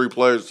 those three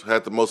players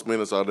had the most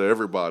minutes out of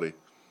everybody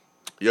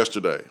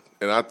yesterday,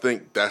 and I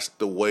think that's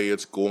the way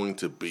it's going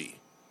to be.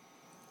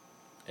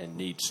 And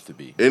needs to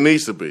be. It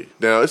needs to be.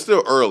 Now, it's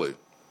still early.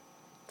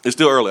 I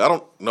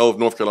don't know if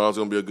North Carolina's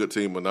going to be a good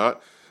team or not.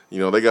 You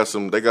know, they got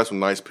some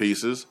nice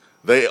pieces.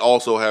 They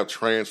also have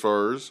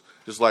transfers,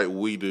 just like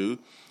we do.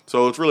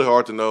 So it's really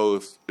hard to know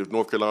if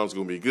North Carolina's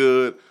going to be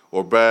good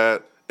or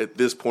bad at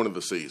this point of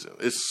the season.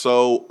 It's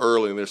so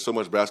early, and there's so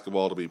much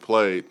basketball to be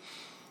played.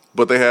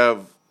 But they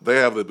have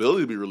the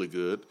ability to be really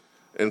good.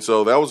 And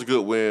so that was a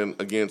good win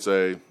against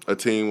a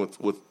team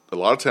with a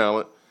lot of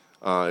talent.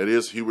 It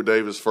is Hubert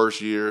Davis'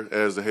 first year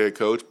as the head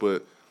coach,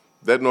 but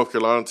that North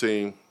Carolina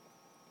team,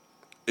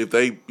 if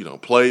they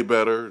played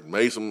better,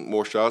 made some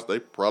more shots, they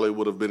probably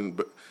would have been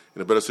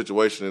in a better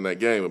situation in that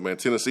game. But, man,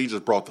 Tennessee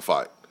just brought the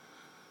fight.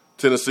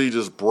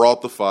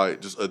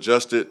 Just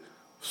adjusted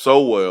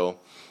so well,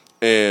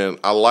 and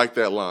I like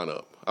that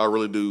lineup. I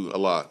really do a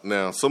lot.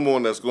 Now,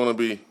 someone that's going to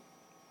be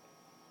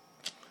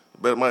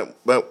might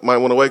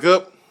want to wake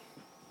up.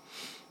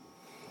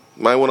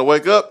 Might want to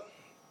wake up,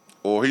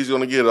 or he's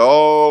going to get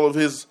all of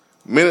his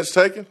minutes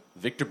taken.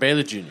 Victor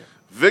Bailey Jr.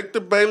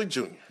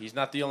 He's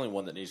not the only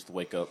one that needs to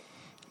wake up.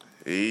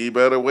 He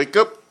better wake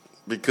up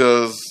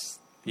because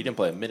he didn't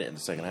play a minute in the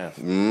second half.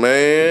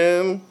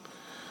 Man,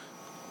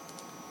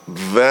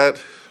 I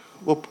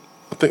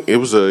think it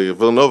was a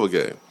Villanova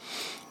game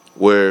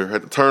where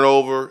had the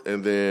turnover,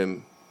 and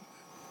then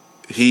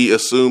he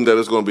assumed that it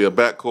was going to be a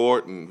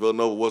backcourt, and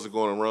Villanova wasn't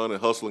going to run and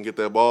hustle and get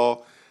that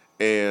ball,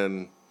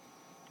 and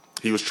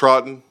he was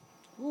trotting.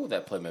 Ooh,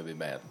 that play made me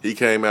mad. He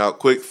came out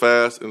quick,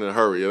 fast, and in a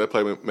hurry. Yeah, that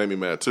play made me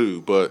mad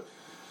too. But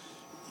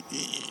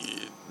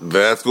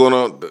that's going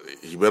on.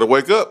 He better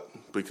wake up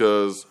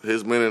because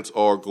his minutes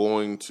are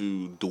going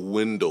to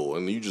dwindle.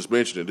 And you just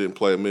mentioned it, didn't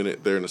play a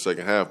minute there in the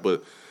second half.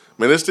 But,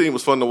 man, this team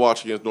was fun to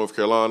watch against North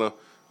Carolina.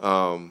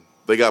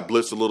 They got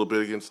blitzed a little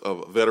bit against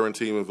a veteran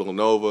team in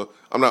Villanova.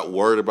 I'm not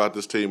worried about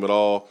this team at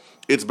all.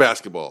 It's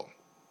basketball.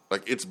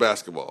 It's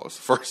basketball. It's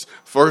the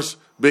first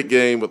big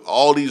game with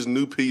all these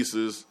new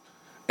pieces,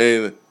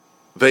 and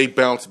they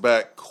bounced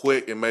back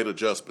quick and made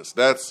adjustments.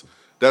 That's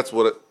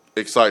what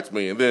excites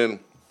me. And then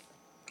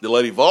the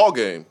Lady Vol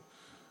game,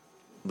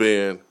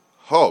 Ben,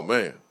 oh,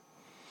 man.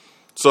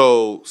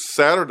 So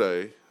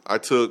Saturday, I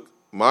took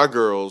my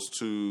girls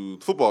to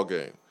the football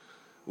game.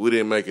 We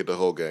didn't make it the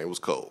whole game. It was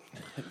cold.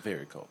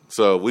 Very cold.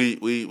 So we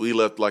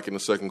left in the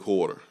second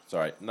quarter. It's all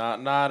right.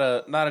 Not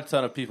a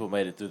ton of people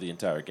made it through the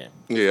entire game.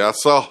 Yeah, I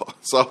saw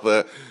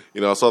that.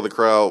 I saw the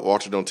crowd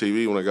watching on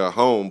TV when I got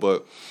home.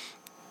 But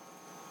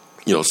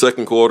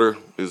second quarter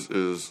is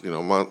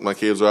my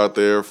kids are out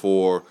there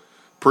for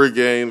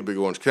pregame, the Big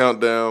Orange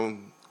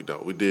Countdown.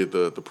 We did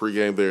the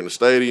pregame there in the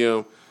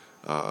stadium.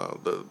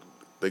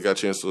 They got a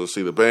chance to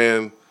see the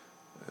band.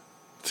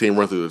 The team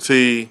run through the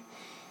tee.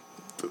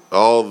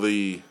 All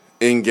the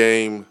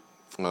in-game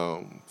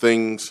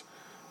things,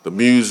 the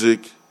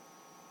music,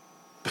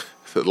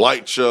 the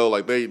light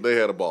show, they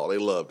had a ball. They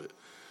loved it.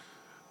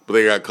 But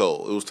they got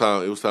cold. It was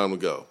time to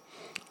go.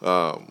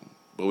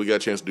 But we got a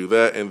chance to do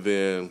that. And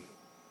then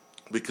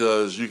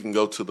because you can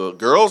go to the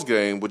girls'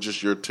 game with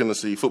just your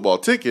Tennessee football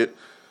ticket,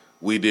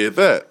 we did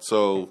that.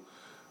 So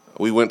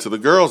we went to the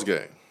girls'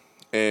 game.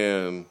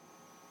 And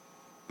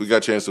we got a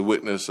chance to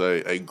witness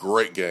a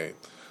great game.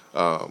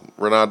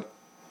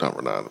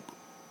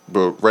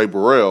 Ray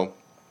Burrell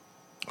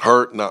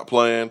hurt, not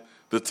playing.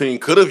 The team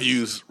could have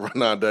used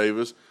Renai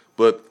Davis,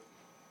 but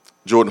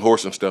Jordan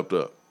Horson stepped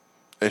up.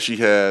 And she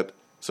had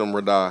some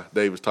Renai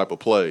Davis type of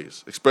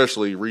plays,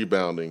 especially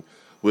rebounding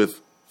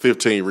with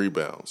 15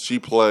 rebounds. She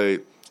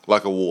played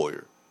like a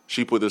warrior.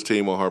 She put this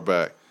team on her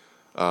back.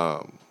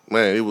 Man,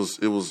 it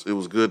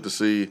was good to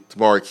see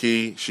Tamara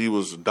Key. She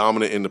was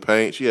dominant in the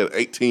paint. She had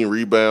 18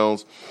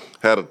 rebounds,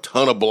 had a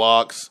ton of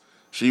blocks.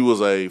 She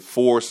was a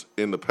force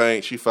in the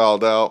paint. She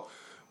fouled out.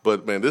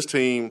 But, man, this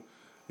team,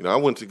 I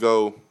went to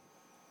go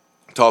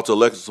talk to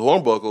Alexis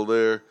Hornbuckle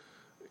there,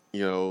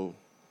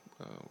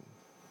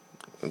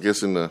 I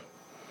guess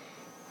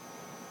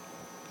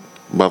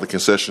by the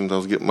concessions. I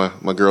was getting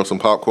my girl some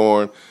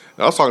popcorn.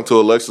 And I was talking to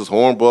Alexis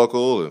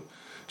Hornbuckle and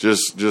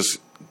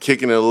just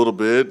kicking it a little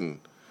bit, and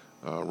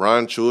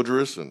Ryan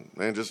Childress, and,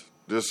 man, just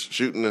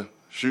shooting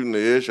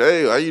the ish.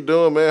 Hey, how you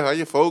doing, man? How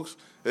you folks?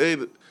 Hey,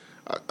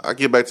 I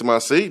get back to my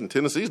seat, and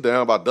Tennessee's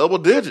down by double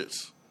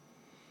digits.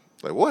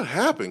 Like, what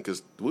happened?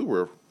 Because we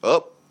were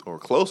up or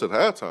close at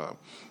halftime.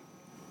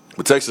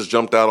 But Texas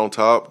jumped out on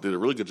top, did a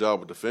really good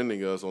job of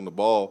defending us on the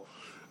ball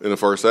in the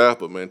first half.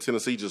 But, man,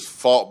 Tennessee just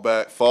fought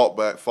back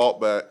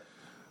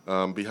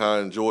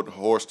behind Jordan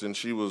Horston.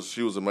 She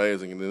was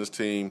amazing. And then this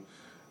team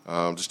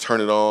just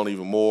turned it on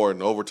even more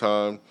in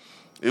overtime.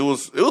 It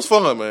was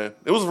fun, man.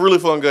 It was a really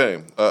fun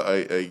game.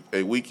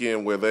 A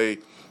weekend where they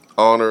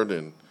honored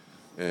and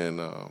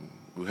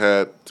we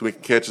had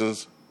Tamika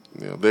Catchings,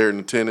 there in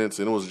attendance,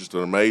 and it was just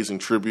an amazing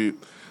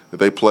tribute that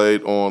they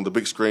played on the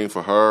big screen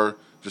for her.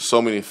 Just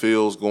so many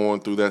feels going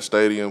through that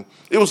stadium.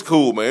 It was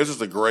cool, man. It was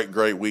just a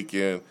great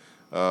weekend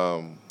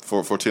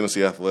for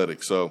Tennessee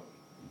athletics. So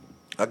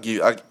I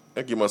give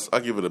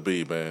it a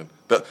B, man.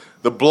 The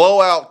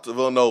blowout to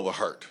Villanova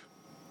hurt,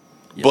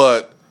 yes.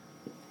 But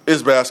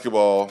it's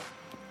basketball.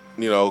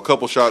 A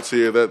couple shots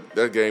here.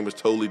 That game is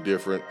totally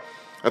different.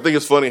 I think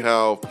it's funny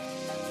how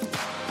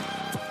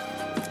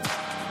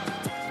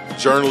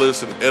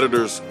journalists and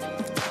editors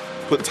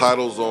put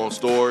titles on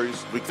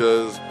stories,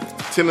 because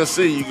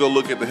Tennessee, you go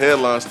look at the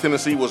headlines,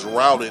 Tennessee was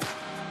routed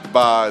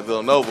by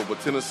Villanova, but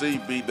Tennessee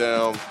beat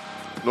down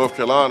North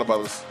Carolina by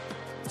the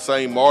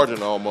same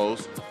margin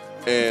almost,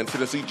 and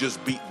Tennessee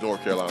just beat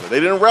North Carolina. They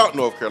didn't rout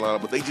North Carolina,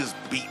 but they just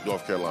beat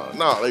North Carolina.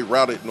 No, they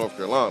routed North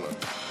Carolina.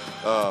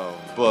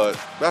 But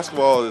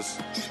basketball is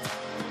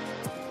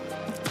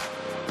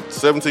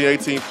 17,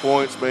 18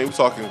 points, man. We're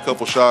talking a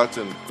couple shots,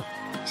 and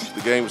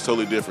the game is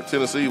totally different.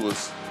 Tennessee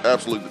was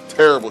absolutely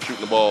terrible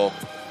shooting the ball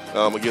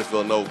against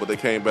Villanova, but they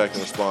came back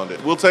and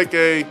responded. We'll take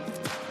a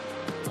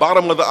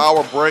bottom of the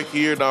hour break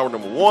here in hour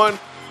number 1.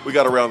 We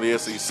got around the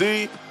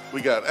SEC.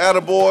 We got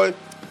Attaboy,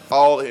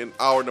 all in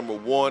hour number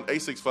 1,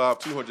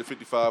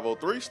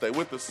 865-255-03. Stay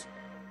with us.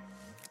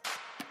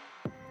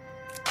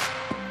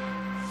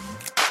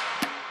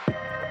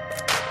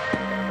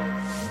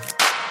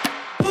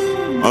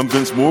 I'm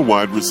Vince Moore,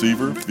 wide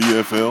receiver,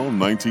 VFL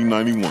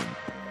 1991,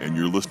 and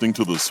you're listening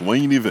to the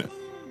Swain Event.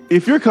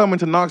 If you're coming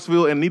to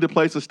Knoxville and need a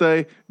place to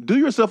stay, do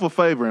yourself a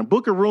favor and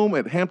book a room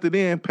at Hampton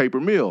Inn Paper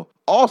Mill,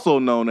 also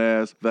known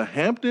as the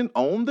Hampton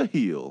on the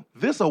Hill.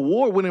 This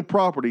award-winning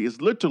property is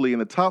literally in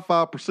the top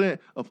 5%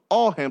 of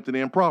all Hampton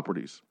Inn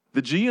properties.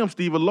 The GM,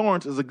 Stephen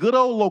Lawrence, is a good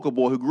old local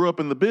boy who grew up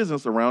in the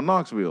business around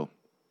Knoxville.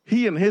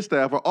 He and his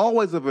staff are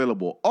always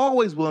available,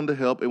 always willing to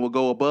help, and will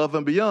go above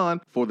and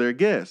beyond for their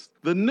guests.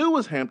 The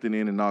newest Hampton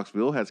Inn in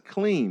Knoxville has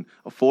clean,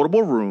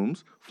 affordable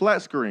rooms,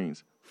 flat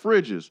screens,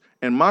 fridges,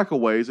 and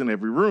microwaves in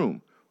every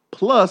room.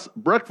 Plus,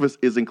 breakfast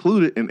is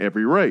included in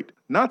every rate.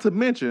 Not to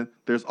mention,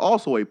 there's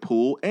also a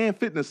pool and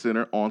fitness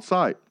center on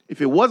site.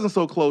 If it wasn't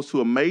so close to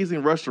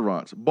amazing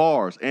restaurants,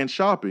 bars, and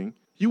shopping,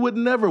 you would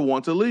never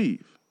want to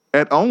leave.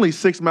 At only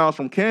 6 miles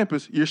from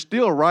campus, you're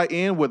still right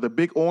in where the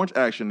big orange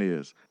action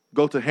is.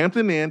 Go to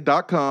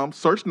HamptonInn.com,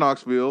 search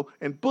Knoxville,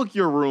 and book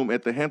your room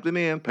at the Hampton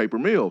Inn Paper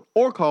Mill,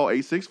 or call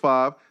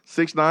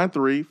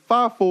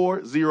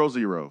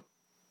 865-693-5400.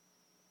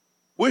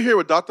 We're here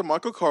with Dr.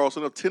 Michael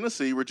Carlson of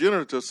Tennessee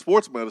Regenerative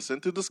Sports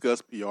Medicine to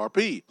discuss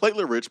PRP,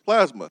 platelet-rich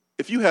plasma.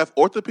 If you have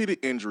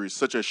orthopedic injuries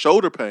such as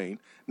shoulder pain,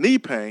 knee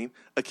pain,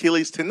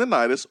 Achilles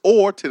tendonitis,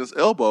 or tennis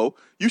elbow,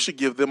 you should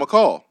give them a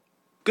call.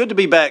 Good to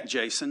be back,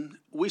 Jason.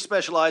 We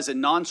specialize in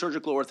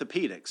non-surgical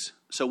orthopedics,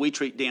 so we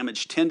treat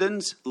damaged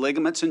tendons,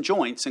 ligaments, and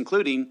joints,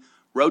 including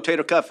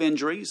rotator cuff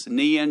injuries,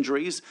 knee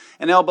injuries,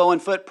 and elbow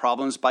and foot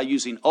problems by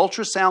using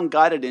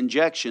ultrasound-guided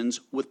injections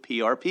with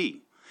PRP.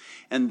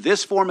 And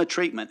this form of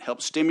treatment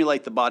helps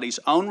stimulate the body's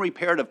own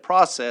reparative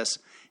process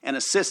and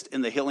assist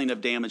in the healing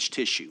of damaged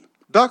tissue.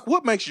 Doc,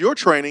 what makes your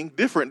training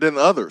different than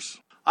others?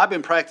 I've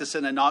been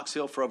practicing in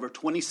Knoxville for over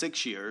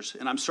 26 years,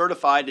 and I'm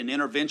certified in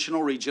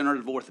interventional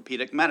regenerative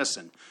orthopedic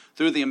medicine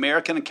through the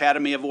American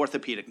Academy of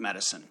Orthopedic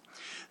Medicine.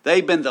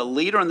 They've been the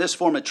leader in this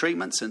form of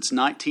treatment since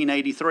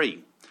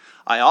 1983.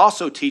 I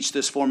also teach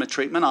this form of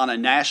treatment on a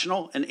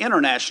national and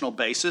international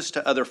basis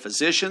to other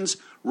physicians,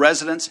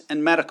 residents,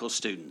 and medical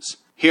students.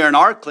 Here in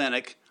our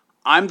clinic,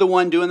 I'm the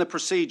one doing the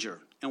procedure,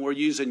 and we're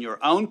using your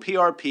own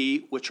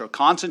PRP, which are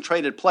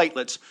concentrated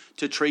platelets,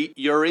 to treat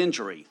your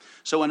injury.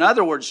 So in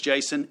other words,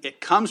 Jason, it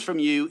comes from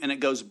you and it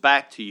goes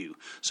back to you.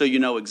 So you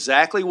know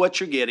exactly what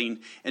you're getting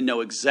and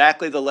know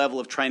exactly the level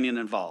of training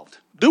involved.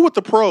 Do what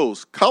the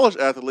pros, college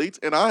athletes,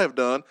 and I have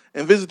done,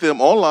 and visit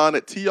them online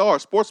at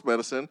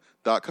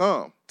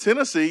trsportsmedicine.com.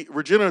 Tennessee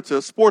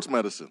Regenerative Sports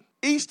Medicine,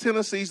 East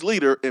Tennessee's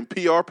leader in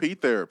PRP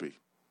therapy.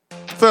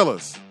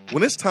 Fellas,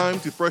 when it's time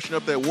to freshen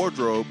up that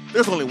wardrobe,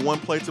 there's only one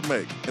play to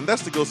make, and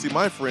that's to go see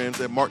my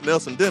friends at Mark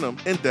Nelson Denim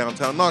in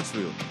downtown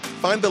Knoxville.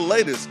 Find the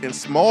latest in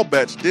small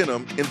batch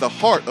denim in the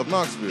heart of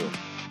Knoxville.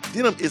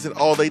 Denim isn't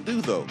all they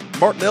do, though.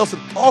 Mark Nelson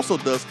also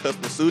does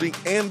custom suiting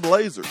and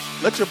blazers.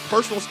 Let your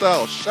personal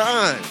style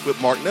shine with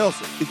Mark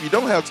Nelson. If you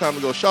don't have time to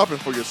go shopping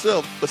for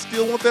yourself, but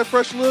still want that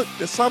fresh look,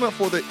 then sign up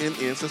for the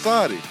NN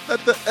Society.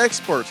 Let the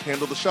experts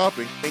handle the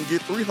shopping and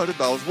get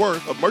 $300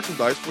 worth of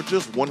merchandise for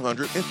just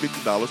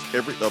 $150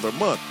 every other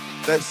month.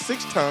 That's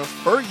 6 times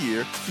per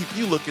year to keep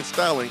you looking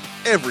styling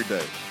every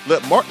day.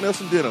 Let Mark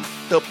Nelson Denim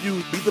help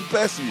you be the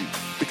best you,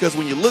 because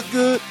when you look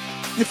good,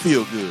 you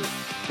feel good.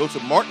 Go to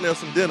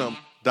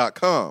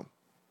marknelsondenim.com.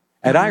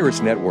 At Iris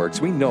Networks,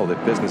 we know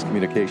that business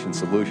communication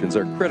solutions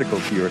are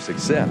critical to your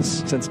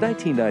success. Since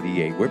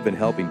 1998, we've been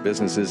helping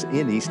businesses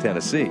in East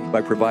Tennessee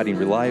by providing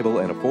reliable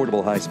and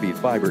affordable high-speed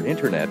fiber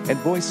internet and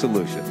voice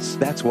solutions.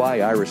 That's why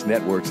Iris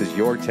Networks is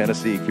your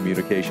Tennessee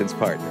communications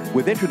partner.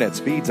 With internet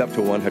speeds up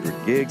to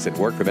 100 gigs and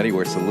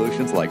work-from-anywhere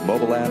solutions like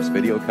mobile apps,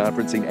 video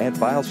conferencing, and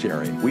file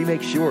sharing, we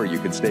make sure you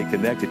can stay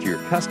connected to your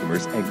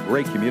customers and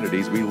great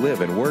communities we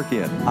live and work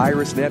in.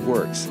 Iris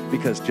Networks,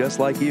 because just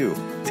like you,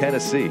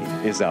 Tennessee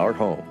is our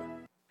home.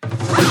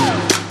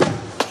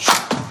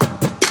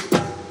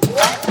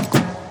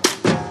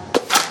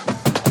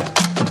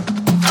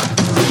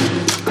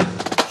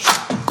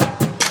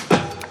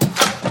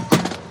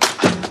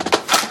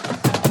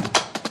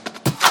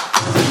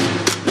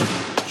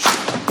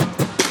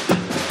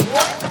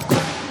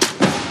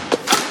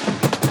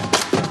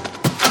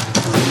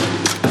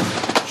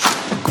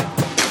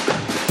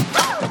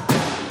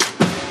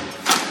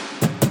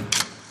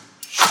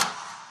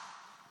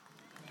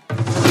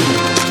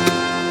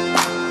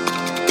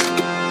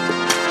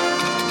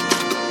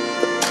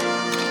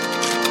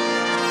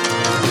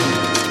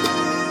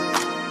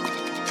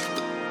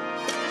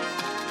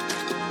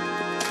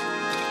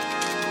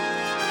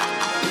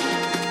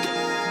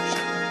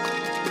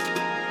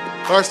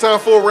 All right, it's time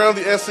for Around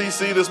the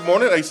SEC this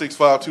morning.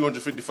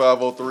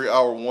 865-255-03.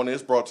 Hour 1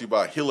 is brought to you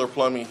by Hiller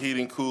Plumbing,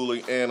 Heating,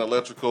 Cooling, and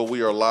Electrical.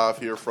 We are live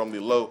here from the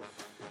Low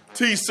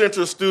T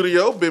Center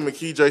studio. Ben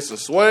McKee, Jason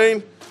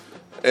Swain.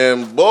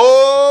 And boy,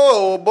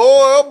 oh boy,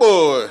 oh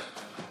boy,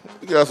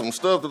 we got some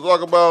stuff to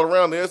talk about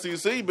around the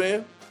SEC,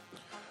 Ben.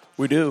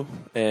 We do,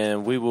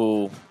 and we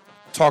will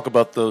talk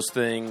about those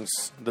things.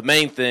 The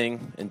main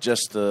thing in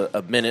just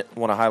a minute. I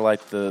want to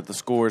highlight the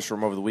scores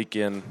from over the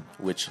weekend,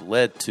 which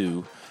led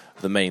to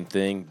the main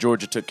thing.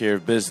 Georgia took care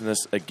of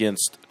business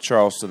against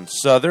Charleston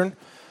Southern,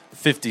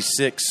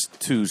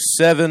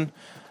 56-7.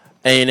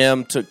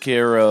 A&M took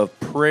care of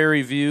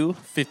Prairie View,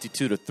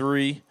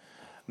 52-3.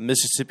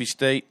 Mississippi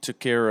State took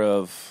care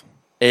of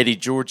Eddie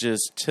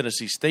George's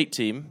Tennessee State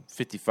team,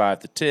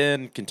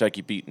 55-10.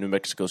 Kentucky beat New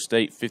Mexico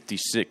State,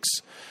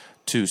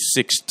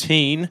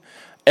 56-16.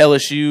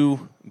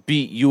 LSU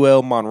beat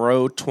UL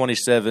Monroe,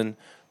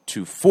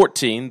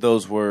 27-14.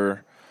 Those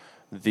were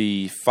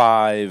the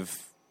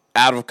 5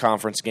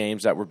 out-of-conference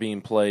games that were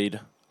being played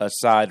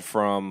aside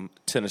from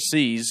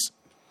Tennessee's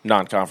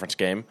non-conference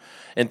game.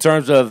 In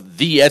terms of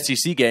the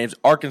SEC games,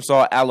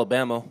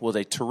 Arkansas-Alabama was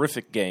a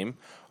terrific game.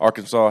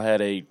 Arkansas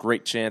had a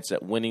great chance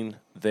at winning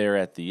there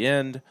at the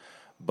end,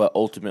 but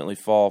ultimately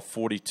fall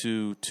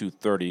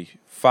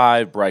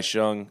 42-35. Bryce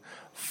Young,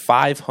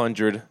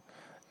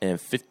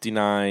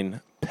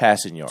 559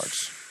 passing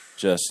yards.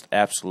 Just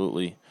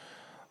absolutely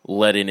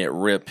letting it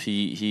rip.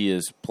 He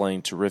is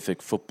playing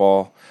terrific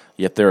football.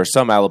 Yet there are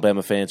some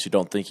Alabama fans who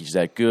don't think he's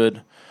that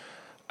good.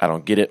 I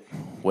don't get it.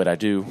 What I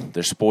do,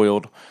 they're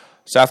spoiled.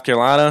 South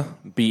Carolina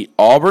beat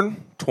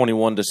Auburn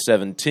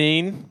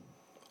 21-17.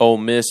 Ole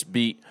Miss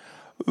beat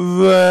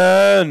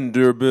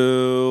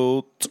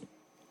Vanderbilt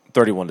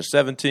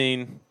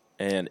 31-17.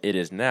 And it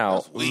is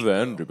now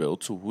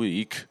Vanderbilt's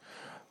week.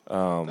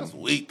 That's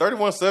weak.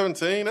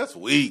 31-17, that's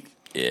weak.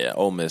 Yeah,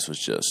 Ole Miss was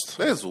just...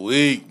 That's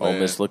weak, man. Ole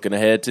Miss looking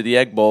ahead to the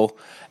Egg Bowl.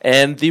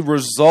 And the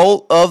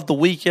result of the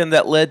weekend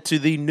that led to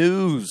the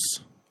news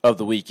of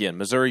the weekend.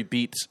 Missouri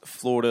beats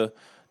Florida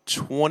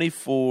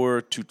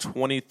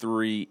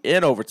 24-23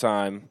 in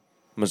overtime.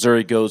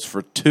 Missouri goes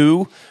for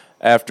 2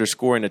 after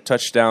scoring a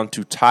touchdown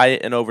to tie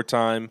it in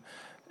overtime.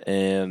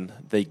 And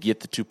they get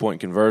the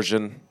 2-point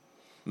conversion.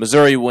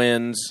 Missouri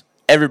wins.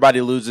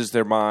 Everybody loses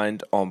their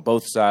mind on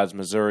both sides.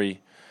 Missouri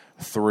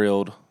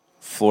thrilled.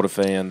 Florida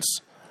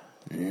fans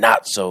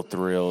not so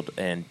thrilled.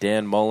 And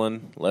Dan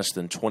Mullen, less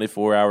than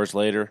 24 hours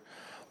later,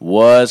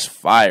 was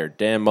fired.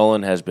 Dan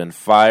Mullen has been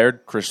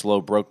fired. Chris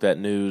Lowe broke that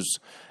news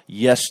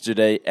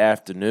yesterday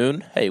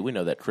afternoon. Hey, we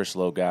know that Chris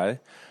Lowe guy.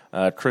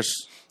 Chris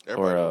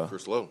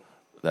Lowe.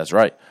 That's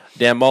right.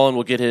 Dan Mullen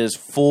will get his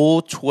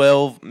full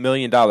 $12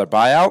 million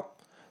buyout.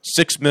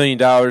 $6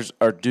 million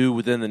are due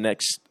within the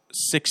next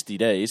 60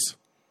 days.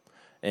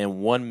 And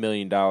 $1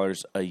 million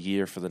a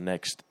year for the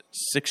next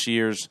 6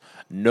 years.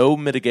 No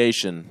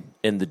mitigation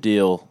in the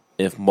deal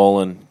if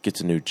Mullen gets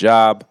a new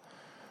job.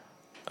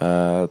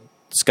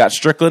 Scott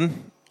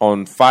Strickland,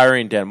 on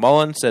firing Dan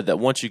Mullen, said that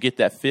once you get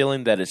that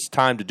feeling that it's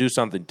time to do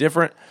something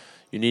different,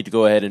 you need to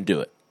go ahead and do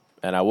it.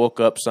 And I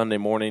woke up Sunday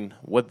morning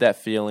with that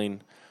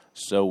feeling,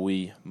 so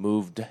we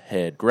moved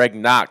ahead. Greg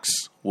Knox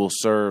will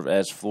serve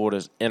as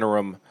Florida's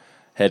interim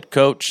head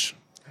coach.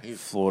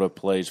 Florida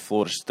plays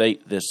Florida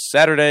State this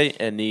Saturday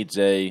and needs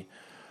a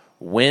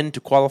win to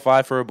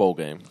qualify for a bowl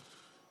game.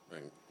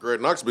 Man,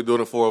 Greg Knox has been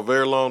doing it for a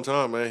very long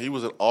time, man. He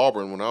was at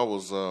Auburn when I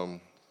was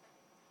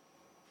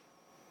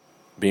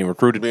being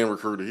recruited. He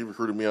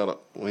recruited me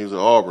out when he was at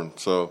Auburn.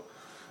 So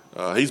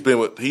he's been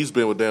with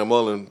Dan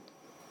Mullen,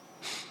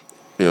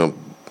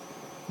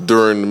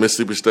 during the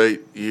Mississippi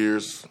State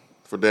years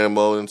for Dan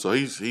Mullen. So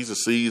he's a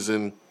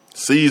seasoned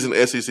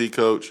SEC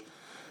coach.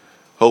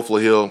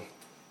 Hopefully he'll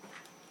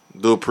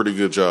do a pretty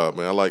good job,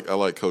 man. I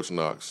like Coach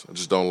Knox. I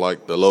just don't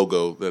like the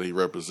logo that he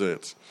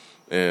represents.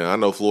 And I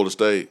know Florida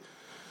State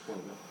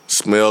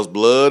smells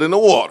blood in the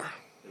water.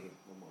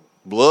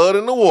 Blood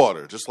in the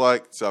water, just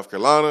like South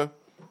Carolina,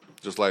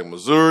 just like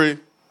Missouri.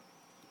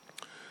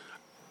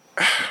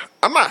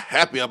 I'm not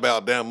happy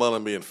about Dan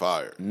Mullen being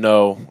fired.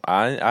 No,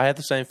 I had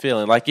the same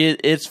feeling. Like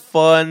it's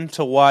fun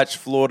to watch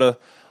Florida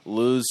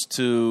lose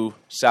to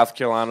South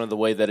Carolina the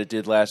way that it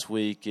did last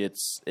week.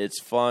 It's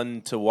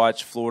fun to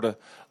watch Florida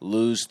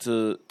lose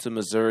to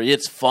Missouri.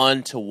 It's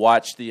fun to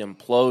watch the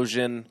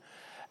implosion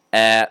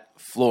at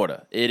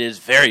Florida. It is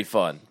very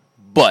fun,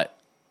 but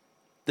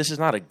this is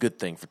not a good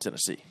thing for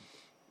Tennessee.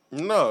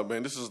 No,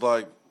 man, this is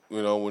like,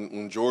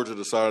 when Georgia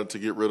decided to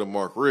get rid of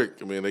Mark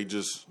Richt. I mean,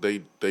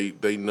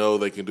 they know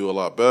they can do a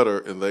lot better,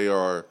 and they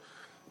are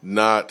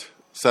not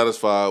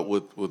satisfied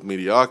with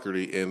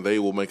mediocrity, and they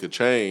will make a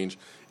change,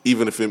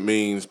 even if it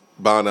means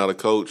buying out a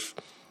coach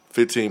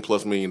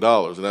 $15+ million,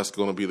 and that's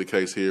going to be the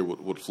case here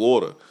with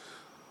Florida.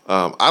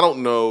 I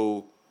don't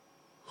know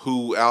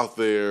who out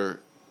there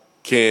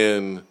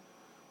can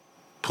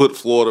put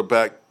Florida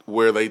back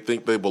where they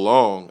think they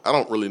belong. I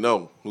don't really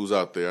know who's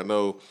out there. I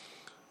know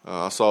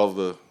I saw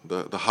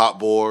the hot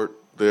board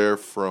there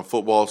from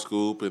Football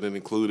Scoop, and it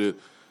included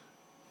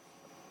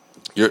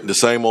the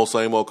same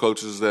old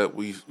coaches that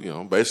we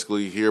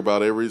basically hear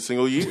about every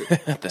single year.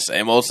 The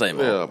same old.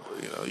 Yeah,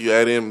 you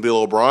add in Bill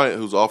O'Brien,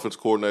 who's offense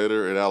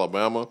coordinator at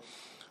Alabama.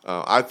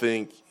 I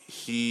think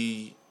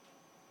he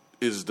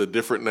is the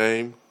different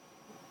name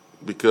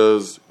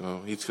because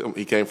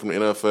he came from the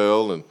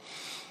NFL, and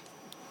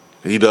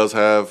he does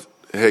have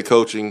head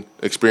coaching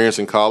experience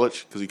in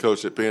college because he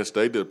coached at Penn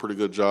State. Did a pretty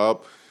good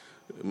job,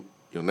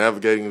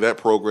 navigating that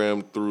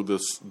program through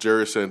this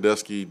Jerry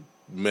Sandusky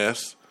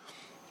mess.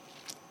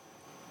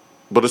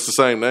 But it's the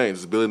same names.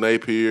 It's Billy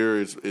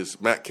Napier. It's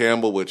Matt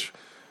Campbell, which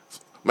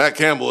Matt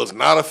Campbell is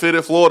not a fit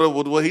at Florida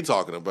with what he's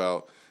talking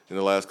about in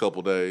the last couple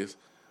of days.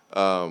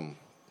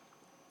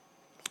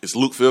 It's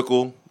Luke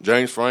Fickell,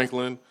 James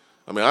Franklin.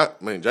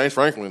 James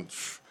Franklin,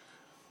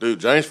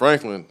 James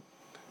Franklin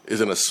is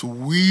in a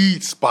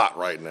sweet spot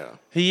right now.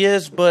 He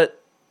is,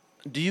 but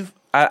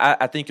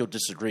I think you'll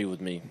disagree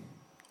with me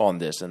on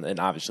this, and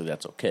obviously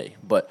that's okay.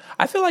 But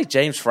I feel like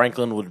James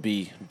Franklin would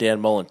be Dan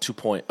Mullen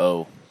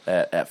 2.0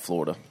 at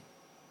Florida.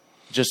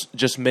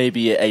 Just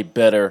maybe a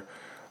better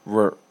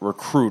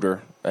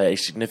recruiter, a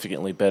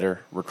significantly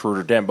better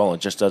recruiter. Dan Mullen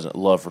just doesn't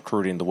love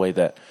recruiting the way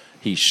that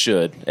he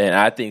should. And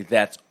I think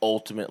that's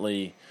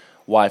ultimately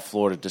why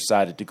Florida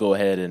decided to go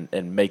ahead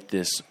and make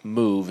this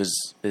move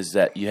is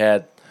that you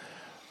had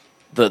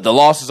the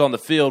losses on the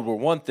field were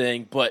one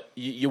thing, but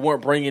you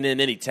weren't bringing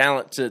in any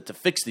talent to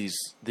fix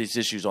these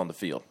issues on the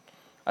field.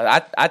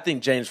 I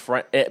think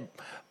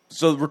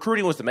so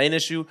recruiting was the main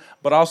issue,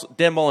 but also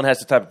Dan Mullen has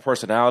the type of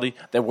personality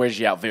that wears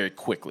you out very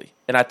quickly.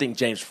 And I think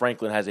James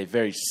Franklin has a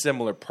very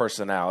similar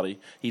personality.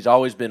 He's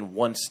always been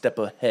one step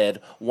ahead,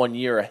 1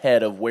 year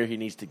ahead of where he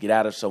needs to get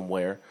out of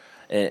somewhere.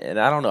 And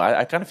I don't know.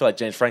 I kind of feel like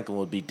James Franklin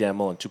would be Dan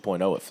Mullen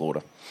 2.0 at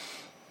Florida.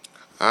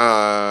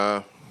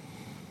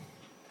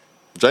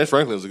 James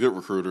Franklin is a good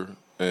recruiter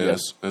and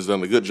has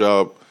done a good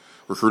job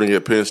recruiting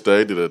at Penn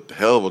State, did a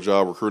hell of a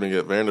job recruiting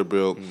at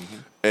Vanderbilt. Mm-hmm.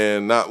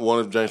 And not one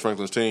of James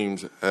Franklin's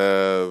teams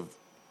have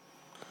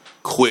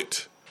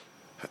quit.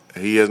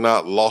 He has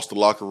not lost the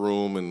locker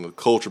room and the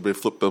culture been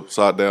flipped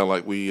upside down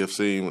like we have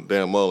seen with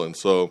Dan Mullen.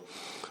 So,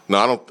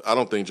 no, I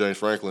don't think James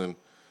Franklin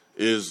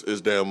is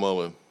Dan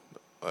Mullen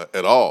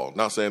at all.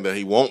 Not saying that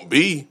he won't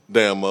be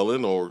Dan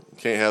Mullen or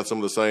can't have some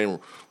of the same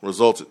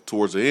results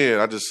towards the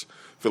end. I just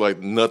feel like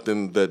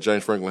nothing that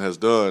James Franklin has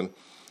done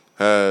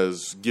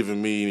has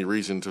given me any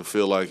reason to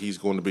feel like he's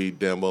going to be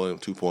Dan Mullen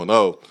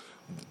 2.0.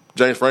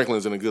 James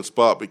Franklin's in a good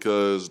spot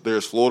because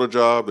there's Florida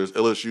job, there's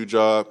LSU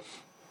job,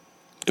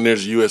 and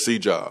there's a USC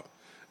job.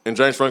 And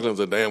James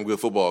Franklin's a damn good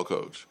football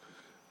coach.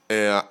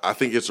 And I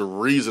think it's a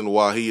reason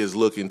why he is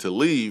looking to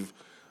leave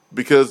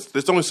because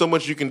there's only so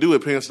much you can do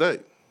at Penn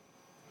State.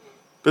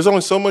 There's only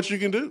so much you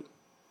can do.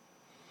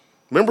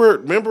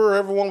 Remember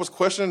everyone was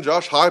questioning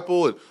Josh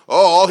Heupel and,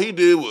 all he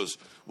did was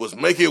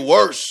make it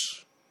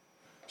worse.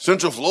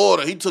 Central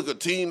Florida, he took a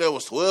team that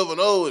was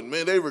 12-0 and,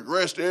 man, they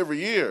regressed every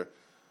year.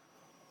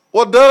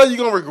 Well, duh, you're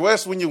going to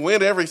regress when you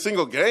win every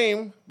single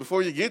game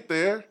before you get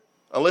there,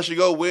 unless you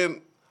go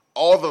win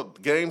all the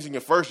games in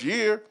your first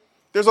year.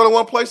 There's only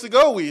one place to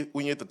go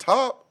when you're at the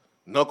top,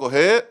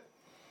 knucklehead.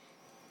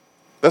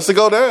 That's to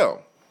go down.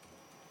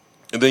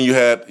 And then you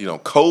had,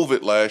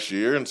 COVID last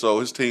year, and so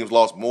his teams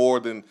lost more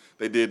than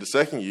they did the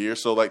second year.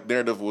 So,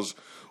 narrative was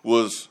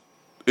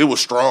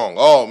strong.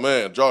 Oh,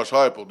 man, Josh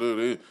Heupel,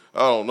 dude, I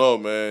don't know,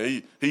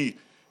 man. He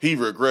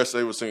regressed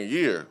every single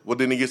year. Well,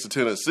 then he gets to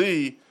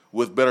Tennessee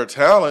with better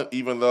talent,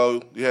 even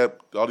though you had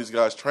all these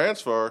guys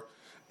transfer.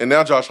 And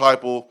now Josh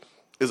Heupel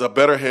is a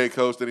better head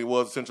coach than he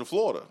was in Central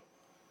Florida.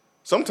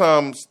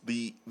 Sometimes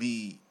the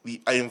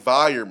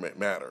environment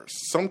matters.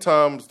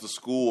 Sometimes the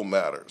school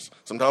matters.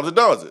 Sometimes it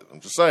doesn't. I'm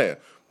just saying.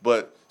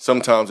 But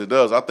sometimes it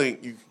does. I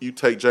think you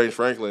take James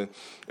Franklin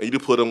and you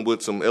put him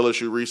with some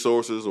LSU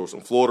resources or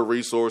some Florida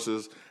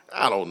resources.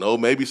 I don't know,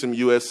 maybe some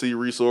USC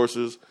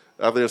resources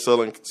out there in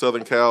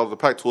Southern Cal. The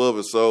Pac-12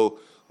 is so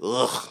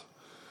ugh.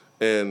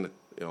 And,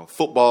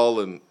 football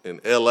in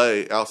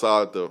L.A.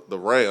 outside the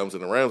Rams,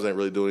 and the Rams ain't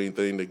really doing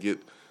anything to get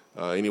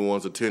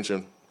anyone's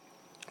attention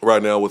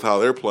right now with how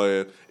they're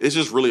playing. It's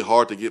just really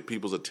hard to get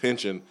people's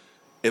attention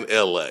in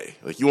L.A.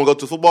 Like, you want to go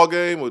to a football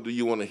game, or do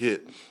you want to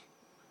hit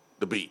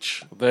the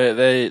beach?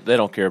 They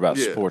don't care about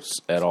sports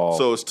at all.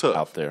 So it's tough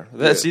out there.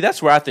 See,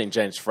 that's where I think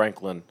James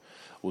Franklin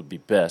would be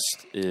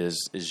best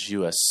is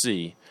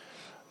USC,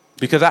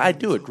 because I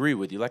do agree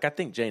with you. Like, I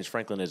think James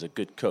Franklin is a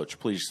good coach.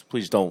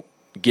 Please don't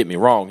get me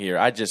wrong here.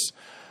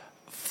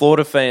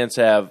 Florida fans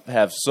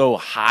have so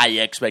high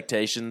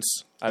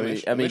expectations.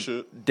 They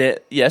should.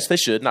 Yes, they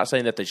should. Not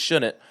saying that they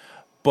shouldn't,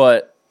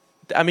 but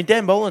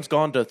Dan Mullen's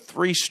gone to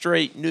 3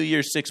 straight New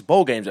Year's Six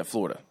bowl games at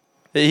Florida.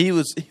 He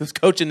was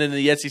coaching in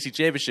the SEC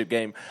championship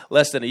game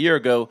less than a year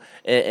ago,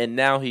 and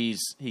now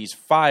he's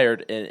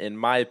fired. And in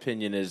my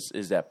opinion,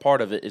 is that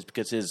part of it is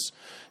because his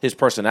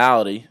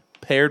personality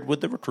paired with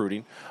the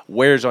recruiting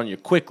wears on you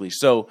quickly.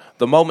 So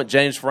the moment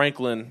James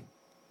Franklin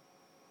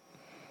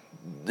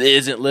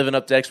isn't living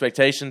up to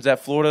expectations at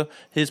Florida,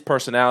 his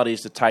personality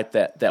is the type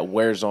that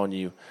wears on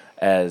you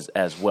as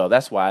well.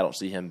 That's why I don't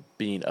see him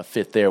being a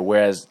fit there.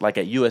 Whereas like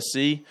at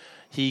USC,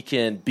 he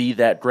can be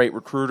that great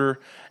recruiter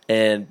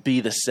and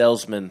be the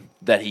salesman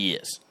that he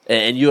is.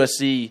 And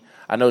USC,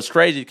 I know it's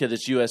crazy because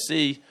it's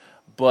USC,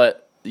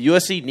 but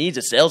USC needs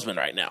a salesman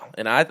right now.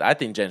 And I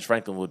think James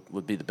Franklin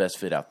would be the best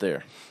fit out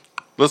there.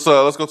 Let's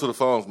go to the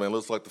phones, man.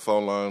 Looks like the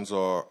phone lines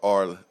are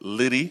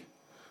litty.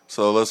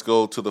 So let's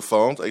go to the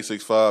phones,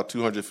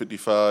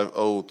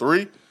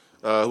 865-255-03.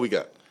 Who we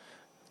got?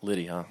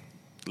 Liddy, huh?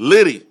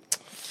 Liddy.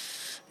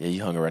 Yeah,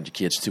 you hung around your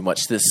kids too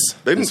much this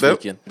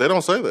weekend. They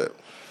don't say that.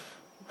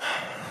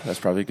 That's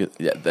probably good.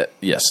 Yeah,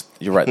 yes,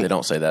 you're right. They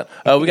don't say that.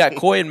 We got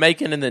Coy and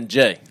Macon and then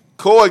Jay.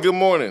 Coy, good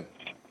morning.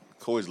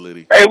 Coy's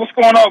Liddy. Hey, what's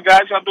going on,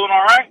 guys? Y'all doing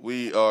all right?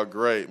 We are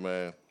great,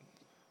 man.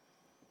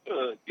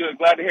 Good.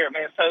 Glad to hear it,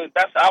 man. So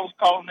I was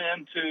calling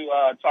in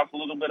to talk a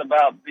little bit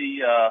about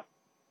the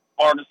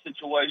Florida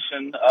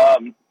situation.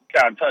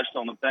 Kind of touched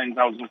on the things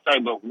I was going to say,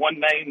 but one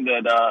name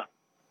that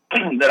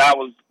that I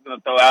was going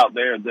to throw out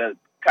there that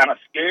kind of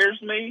scares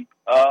me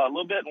a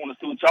little bit, and want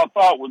to see what y'all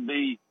thought, would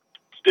be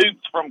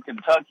Stoops from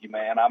Kentucky,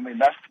 man.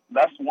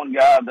 That's one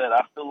guy that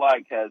I feel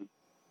like has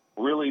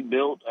really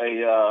built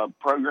a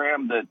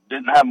program that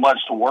didn't have much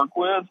to work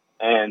with,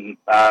 and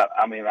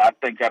I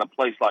think at a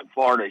place like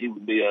Florida, he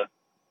would be a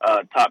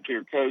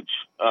top-tier coach,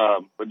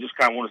 but just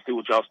kind of want to see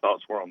what y'all's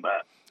thoughts were on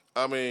that.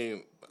 I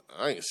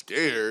ain't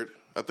scared.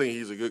 I think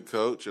he's a good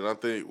coach, and I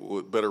think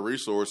with better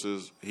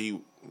resources, he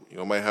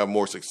may have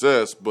more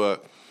success,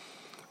 but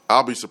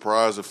I'll be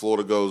surprised if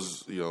Florida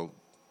goes,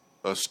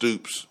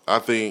 Stoops. I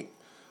think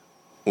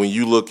when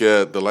you look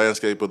at the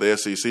landscape of the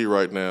SEC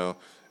right now,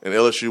 and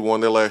LSU won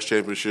their last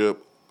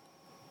championship,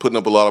 putting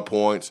up a lot of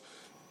points.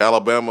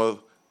 Alabama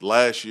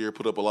last year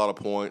put up a lot of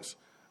points.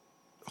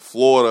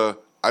 Florida,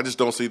 I just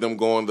don't see them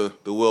going the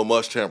Will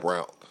Muschamp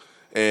route.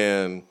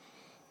 And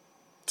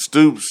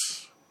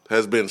Stoops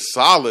has been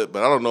solid,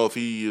 but I don't know if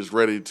he is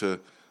ready to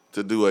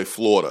do a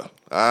Florida.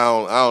 I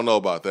don't know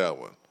about that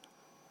one.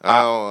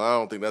 I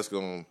don't think that's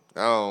going.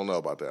 I don't know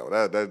about that one.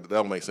 That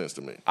don't make sense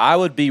to me. I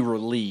would be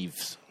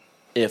relieved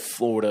if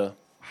Florida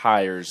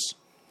hires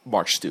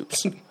Mark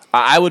Stoops.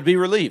 I would be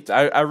relieved.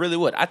 I really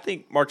would. I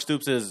think Mark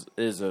Stoops is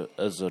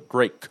a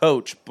great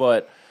coach,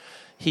 but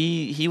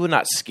he would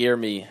not scare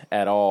me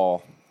at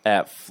all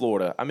at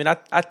Florida.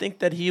 I think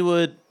that he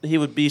would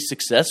be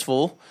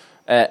successful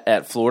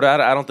at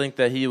Florida. I don't think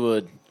that he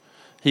would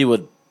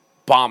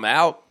bomb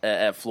out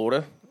at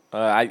Florida.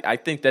 I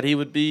think that he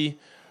would be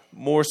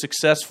more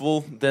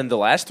successful than the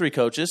last 3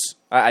 coaches.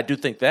 I do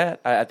think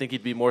that. I think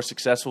he'd be more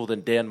successful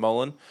than Dan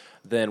Mullen,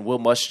 than Will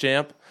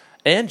Muschamp,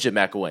 and Jim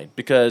McElwain,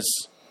 because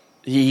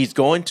he's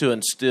going to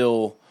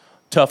instill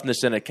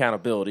toughness and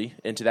accountability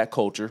into that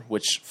culture,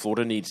 which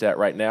Florida needs that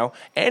right now,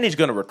 and he's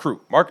going to recruit.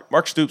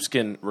 Mark Stoops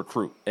can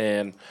recruit,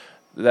 and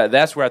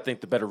that's where I think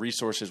the better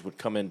resources would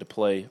come into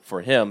play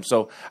for him.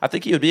 So I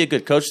think he would be a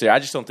good coach there. I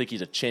just don't think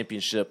he's a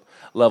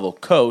championship-level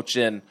coach,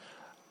 and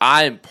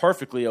I'm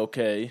perfectly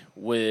okay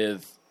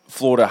with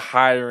Florida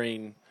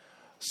hiring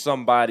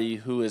somebody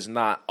who is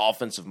not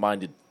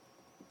offensive-minded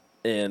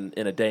in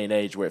a day and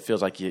age where it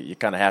feels like you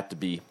kind of have to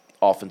be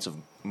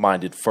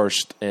offensive-minded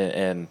first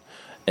and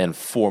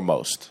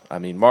foremost.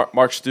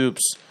 Mark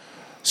Stoops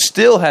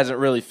still hasn't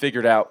really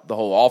figured out the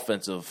whole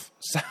offensive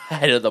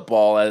side of the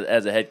ball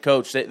as a head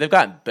coach. They've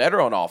gotten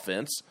better on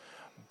offense,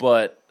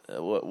 but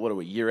what are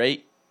we, year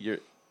 8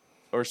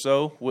 or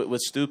so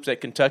with Stoops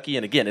at Kentucky?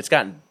 And again, it's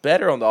gotten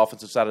better on the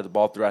offensive side of the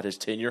ball throughout his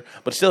tenure,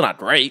 but still not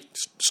great.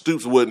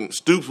 Stoops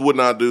would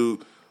not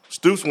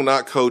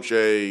coach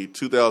a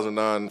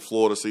 2009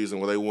 Florida season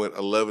where they went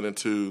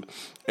 11-2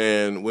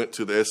 and went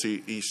to the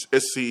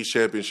SEC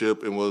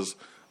championship and was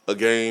a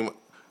game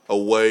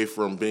away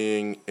from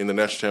being in the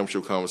national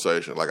championship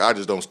conversation. I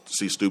just don't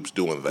see Stoops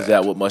doing that. Is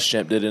that what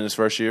Muschamp did in his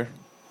first year?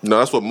 No,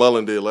 that's what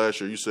Mullen did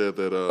last year. You said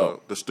that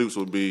the Stoops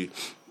would be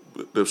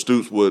that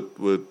Stoops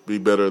would be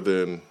better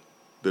than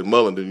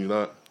Mullen, do you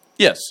not?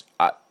 Yes.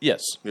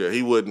 Yes. Yeah,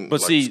 he wouldn't.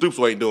 But see, Stoops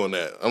ain't doing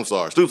that. I'm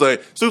sorry. Stoops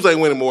ain't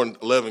winning more than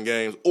 11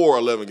 games or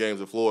 11 games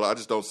in Florida. I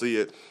just don't see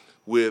it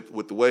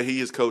with the way he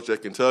is coached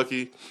at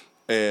Kentucky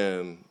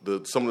and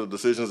some of the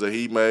decisions that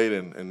he made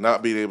and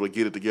not being able to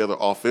get it together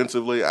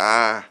offensively.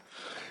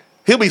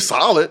 He'll be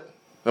solid.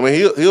 I mean,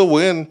 he'll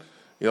win,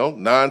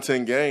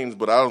 9-10 games,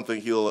 but I don't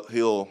think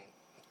he'll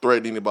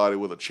threaten anybody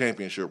with a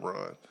championship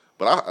run.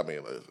 But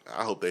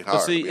I hope they hire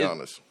him, to be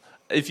honest.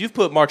 If you've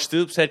put Mark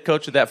Stoops head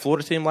coach of that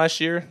Florida team last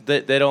year,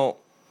 they don't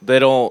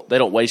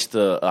waste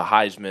a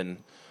Heisman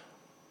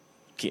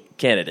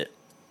candidate.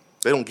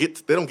 They don't get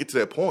to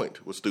that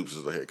point with Stoops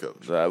as a head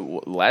coach.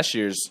 Last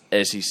year's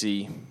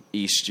SEC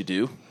East, you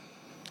do.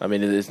 I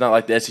mean, it's not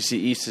like the SEC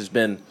East has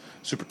been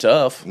super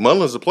tough.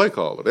 Mullen's a play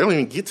caller. They don't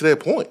even get to that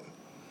point.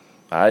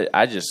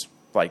 I just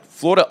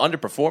Florida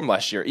underperformed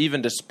last year,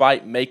 even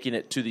despite making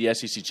it to the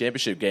SEC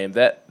championship game.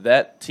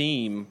 That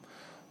team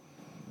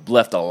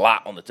left a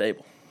lot on the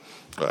table.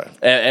 Right.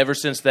 Ever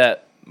since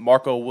that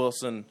Marco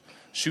Wilson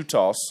shoe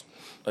toss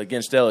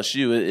against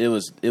LSU,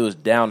 it was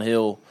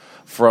downhill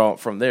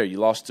from there. You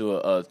lost to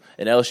an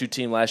LSU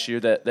team last year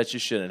that you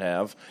shouldn't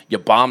have. You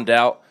bombed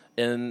out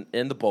in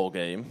the bowl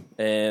game,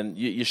 and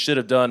you should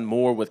have done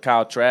more with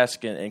Kyle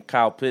Trask and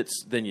Kyle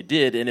Pitts than you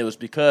did, and it was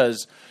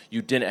because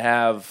you didn't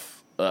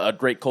have a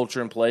great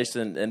culture in place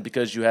and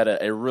because you had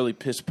a really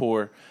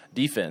piss-poor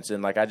defense.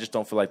 And, I just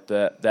don't feel like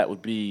that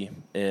would be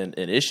an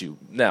issue.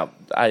 Now,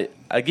 I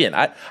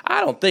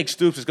don't think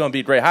Stoops is going to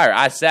be a great hire.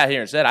 I sat here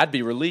and said I'd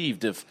be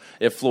relieved if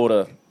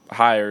Florida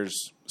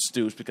hires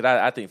Stoops because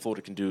I think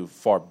Florida can do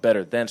far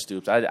better than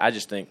Stoops. I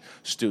just think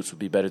Stoops would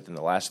be better than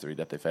the last three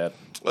that they've had.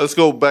 Let's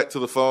go back to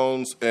the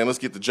phones, and let's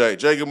get to Jay.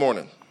 Jay, good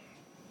morning.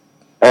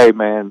 Hey,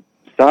 man,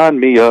 sign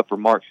me up for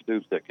Mark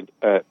Stoops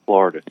at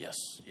Florida.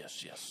 Yes.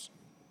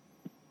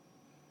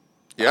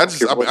 Yeah, I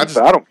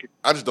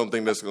just don't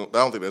think that's going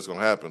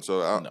to happen.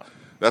 So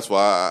that's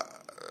why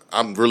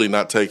I'm really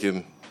not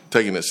taking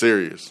it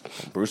serious.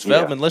 Bruce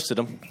Feldman listed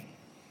him.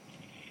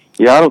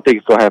 Yeah, I don't think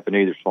it's going to happen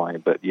either,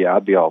 Swain. But yeah,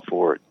 I'd be all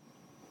for it.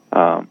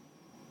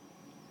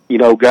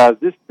 Guys,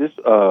 this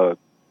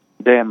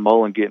Dan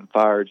Mullen getting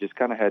fired just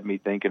kind of had me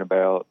thinking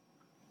about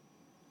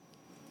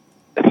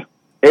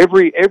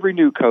every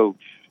new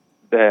coach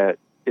that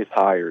is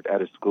hired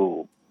at a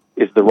school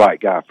is the right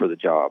guy for the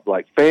job.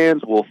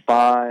 Fans will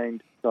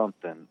find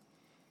something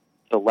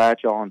to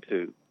latch on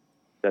to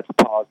that's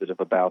positive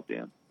about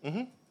them.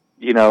 Mm-hmm.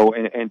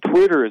 And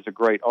Twitter is a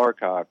great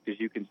archive because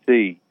you can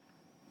see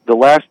the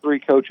last three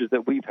coaches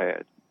that we've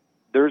had.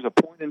 There's a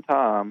point in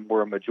time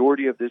where a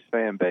majority of this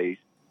fan base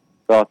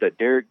thought that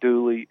Derek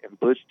Dooley and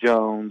Butch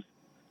Jones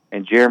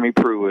and Jeremy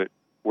Pruitt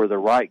were the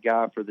right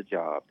guy for the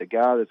job, the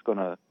guy that's going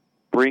to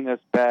bring us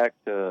back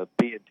to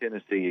be in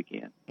Tennessee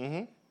again.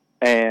 Mm-hmm.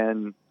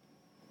 And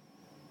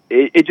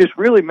it just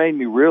really made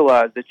me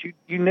realize that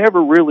you never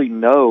really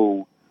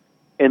know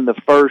in the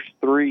first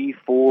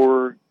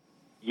 3-4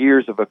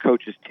 years of a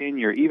coach's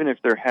tenure, even if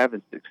they're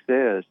having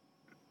success,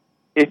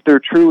 if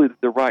they're truly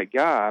the right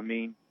guy. I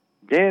mean,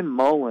 Dan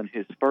Mullen,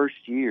 his first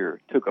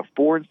year, took a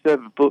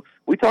 4-7 foot.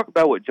 We talk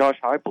about what Josh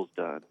Heupel's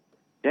done.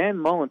 Dan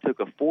Mullen took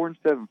a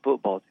 4-7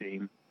 football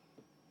team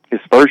his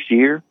first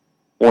year,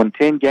 won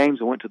 10 games,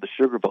 and went to the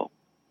Sugar Bowl.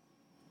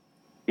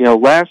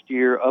 Last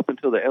year, up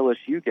until the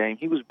LSU game,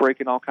 he was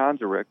breaking all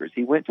kinds of records.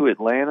 He went to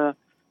Atlanta,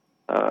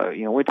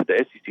 went to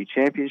the SEC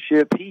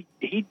championship. He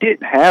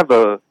had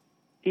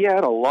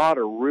a lot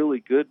of really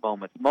good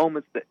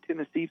moments that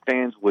Tennessee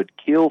fans would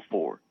kill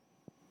for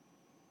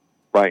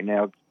right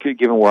now,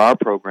 given where our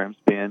program's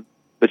been.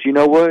 But you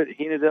know what?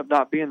 He ended up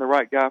not being the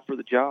right guy for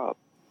the job.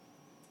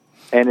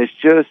 And it's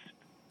just,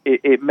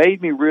 it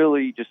made me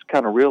really just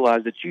kind of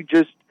realize that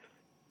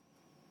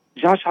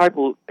Josh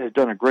Heupel has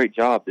done a great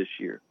job this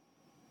year.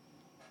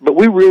 But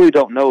we really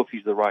don't know if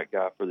he's the right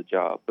guy for the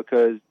job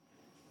because,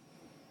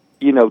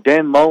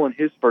 Dan Mullen,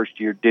 his first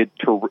year, did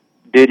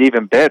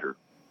even better.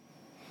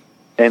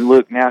 And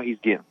look, now he's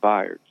getting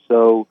fired.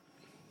 So,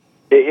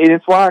 and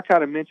it's why I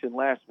kind of mentioned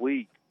last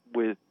week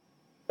with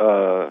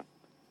the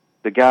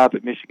guy up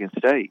at Michigan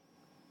State.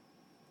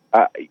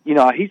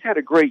 He's had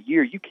a great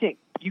year. You can't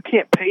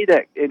pay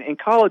that. And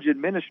college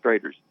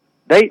administrators,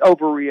 they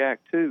overreact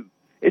too.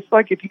 It's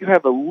like if you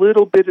have a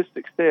little bit of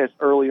success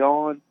early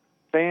on,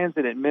 fans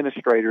and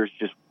administrators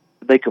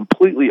they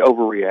completely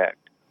overreact.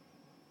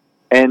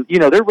 And,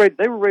 they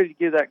were ready to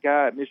give that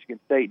guy at Michigan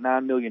State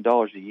 $9 million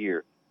a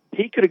year.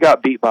 He could have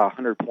got beat by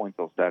 100 points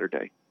on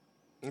Saturday.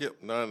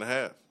 Yep,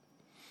 9.5.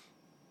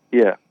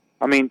 Yeah.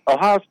 I mean,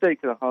 Ohio State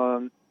could have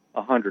hung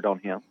 100 on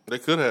him. They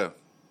could have.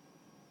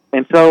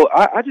 And so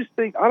I just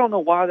think, I don't know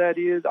why that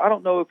is. I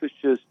don't know if it's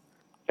just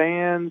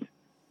fans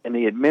and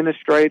the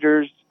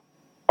administrators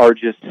are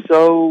just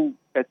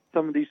at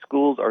some of these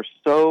schools are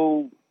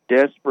so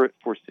desperate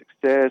for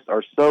success,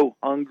 are so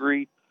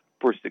hungry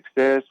for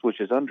success, which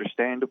is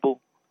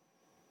understandable.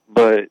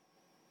 But,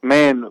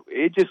 man,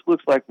 it just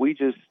looks like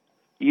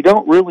you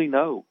don't really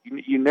know.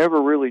 You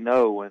never really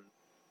know.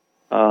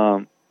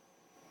 And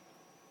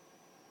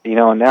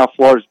And now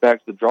Florida's back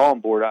to the drawing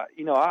board.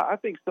 I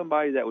think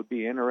somebody that would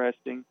be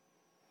interesting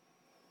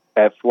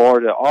at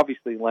Florida,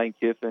 obviously Lane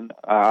Kiffin.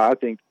 I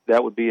think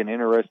that would be an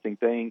interesting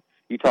thing.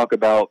 You talk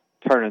about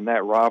turning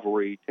that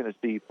rivalry,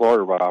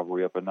 Tennessee-Florida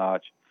rivalry, up a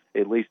notch.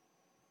 At least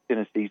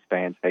Tennessee's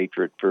fans'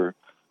 hatred for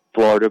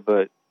Florida.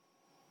 But,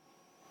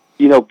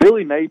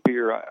 Billy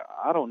Napier,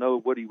 I don't know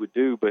what he would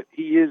do, but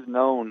he is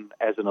known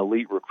as an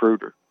elite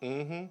recruiter.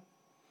 Mm-hmm.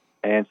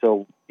 And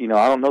so, I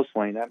don't know,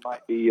 Swain, that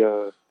might be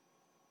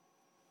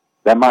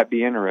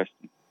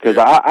interesting. Because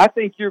I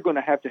think you're going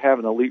to have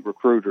an elite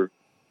recruiter.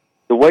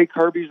 The way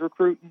Kirby's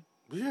recruiting,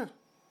 yeah,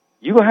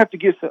 you're going to have to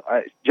get some,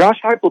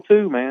 Josh Heupel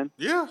too, man.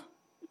 Yeah.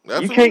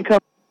 Absolutely. You can't come.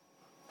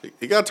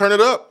 He got to turn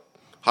it up.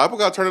 Heupel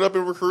got to turn it up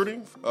in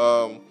recruiting.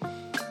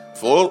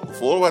 Florida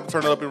will have to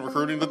turn it up in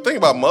recruiting. The thing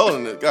about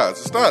Mullen, guys,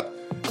 it's not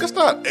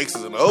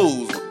X's and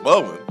O's with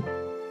Mullen.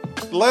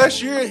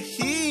 Last year,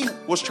 he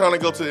was trying to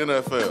go to the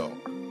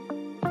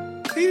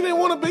NFL. He didn't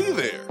want to be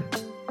there.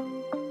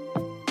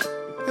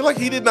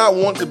 He did not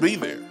want to be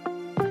there.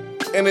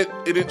 And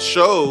it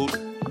showed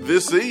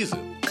this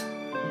season.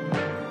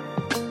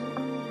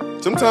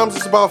 Sometimes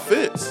it's about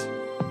fits.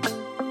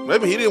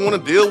 Maybe he didn't want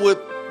to deal with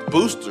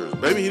boosters.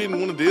 Maybe he didn't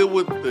want to deal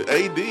with the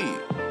AD.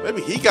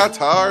 Maybe he got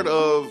tired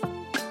of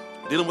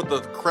dealing with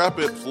the crap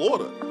at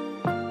Florida.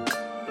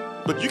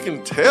 But you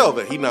can tell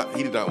that he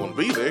did not want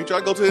to be there. He tried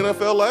to go to the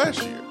NFL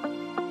last year.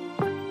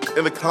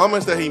 And the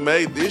comments that he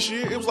made this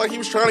year, it was like he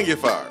was trying to get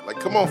fired. Like,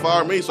 come on,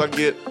 fire me so I can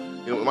get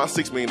my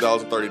 $6 million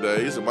in 30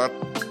 days and my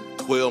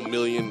 $12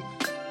 million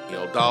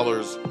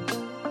dollars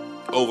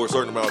over a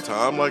certain amount of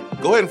time. Like,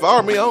 go ahead and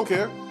fire me. I don't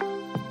care.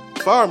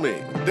 Fire me.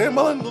 Dan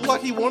Mullen looked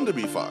like he wanted to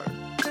be fired.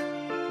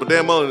 But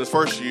Dan Mullen in his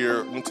first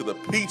year went to the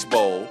Peach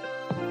Bowl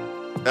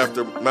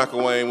after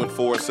McElwain went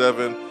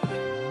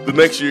 4-7. The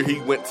next year he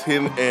went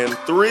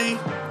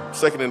 10-3.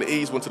 Second in the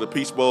East, went to the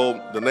Peach Bowl.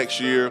 The next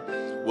year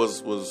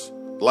was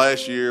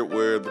last year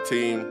where the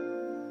team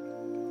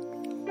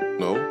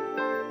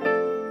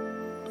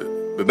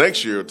the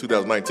next year,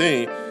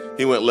 2019,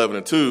 he went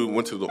 11-2,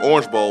 went to the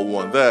Orange Bowl,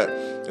 won that,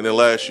 and then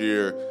last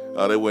year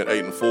they went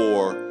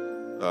 8-4.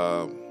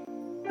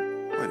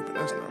 Wait a minute,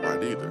 that's not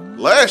right either.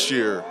 Last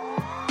year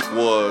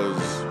was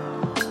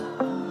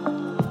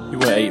he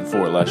went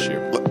 8-4 last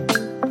year.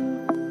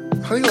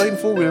 How do you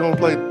 8-4? We don't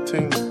play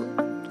 10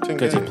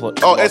 games.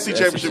 SC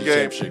Championship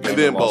game and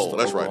then Bowl.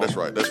 That's right.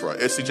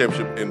 SC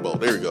Championship and Bowl.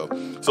 There you go.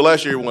 So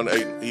last year he went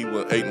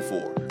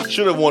 8-4.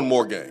 Should have won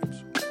more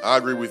games. I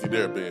agree with you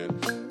there, Ben.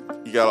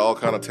 You got all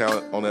kind of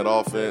talent on that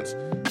offense.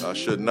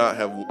 Should not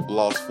have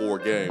lost 4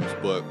 games,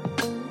 but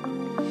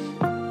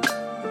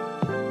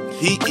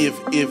if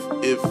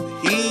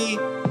he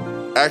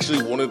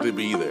actually wanted to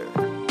be there,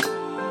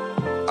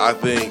 I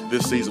think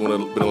this season would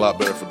have been a lot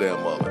better for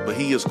Dan Mullen. But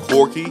he is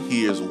quirky.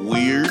 He is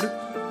weird.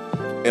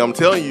 And I'm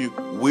telling you,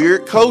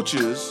 weird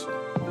coaches,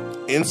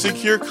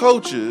 insecure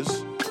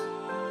coaches,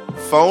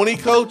 phony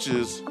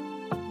coaches,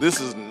 this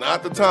is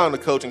not the time to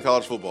coach in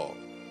college football.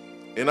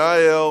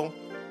 NIL,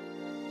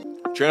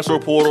 transfer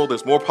portal,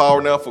 there's more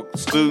power now for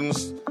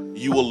students.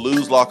 You will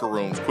lose locker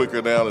rooms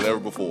quicker now than ever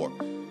before.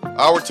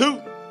 Hour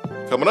 2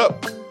 coming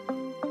up.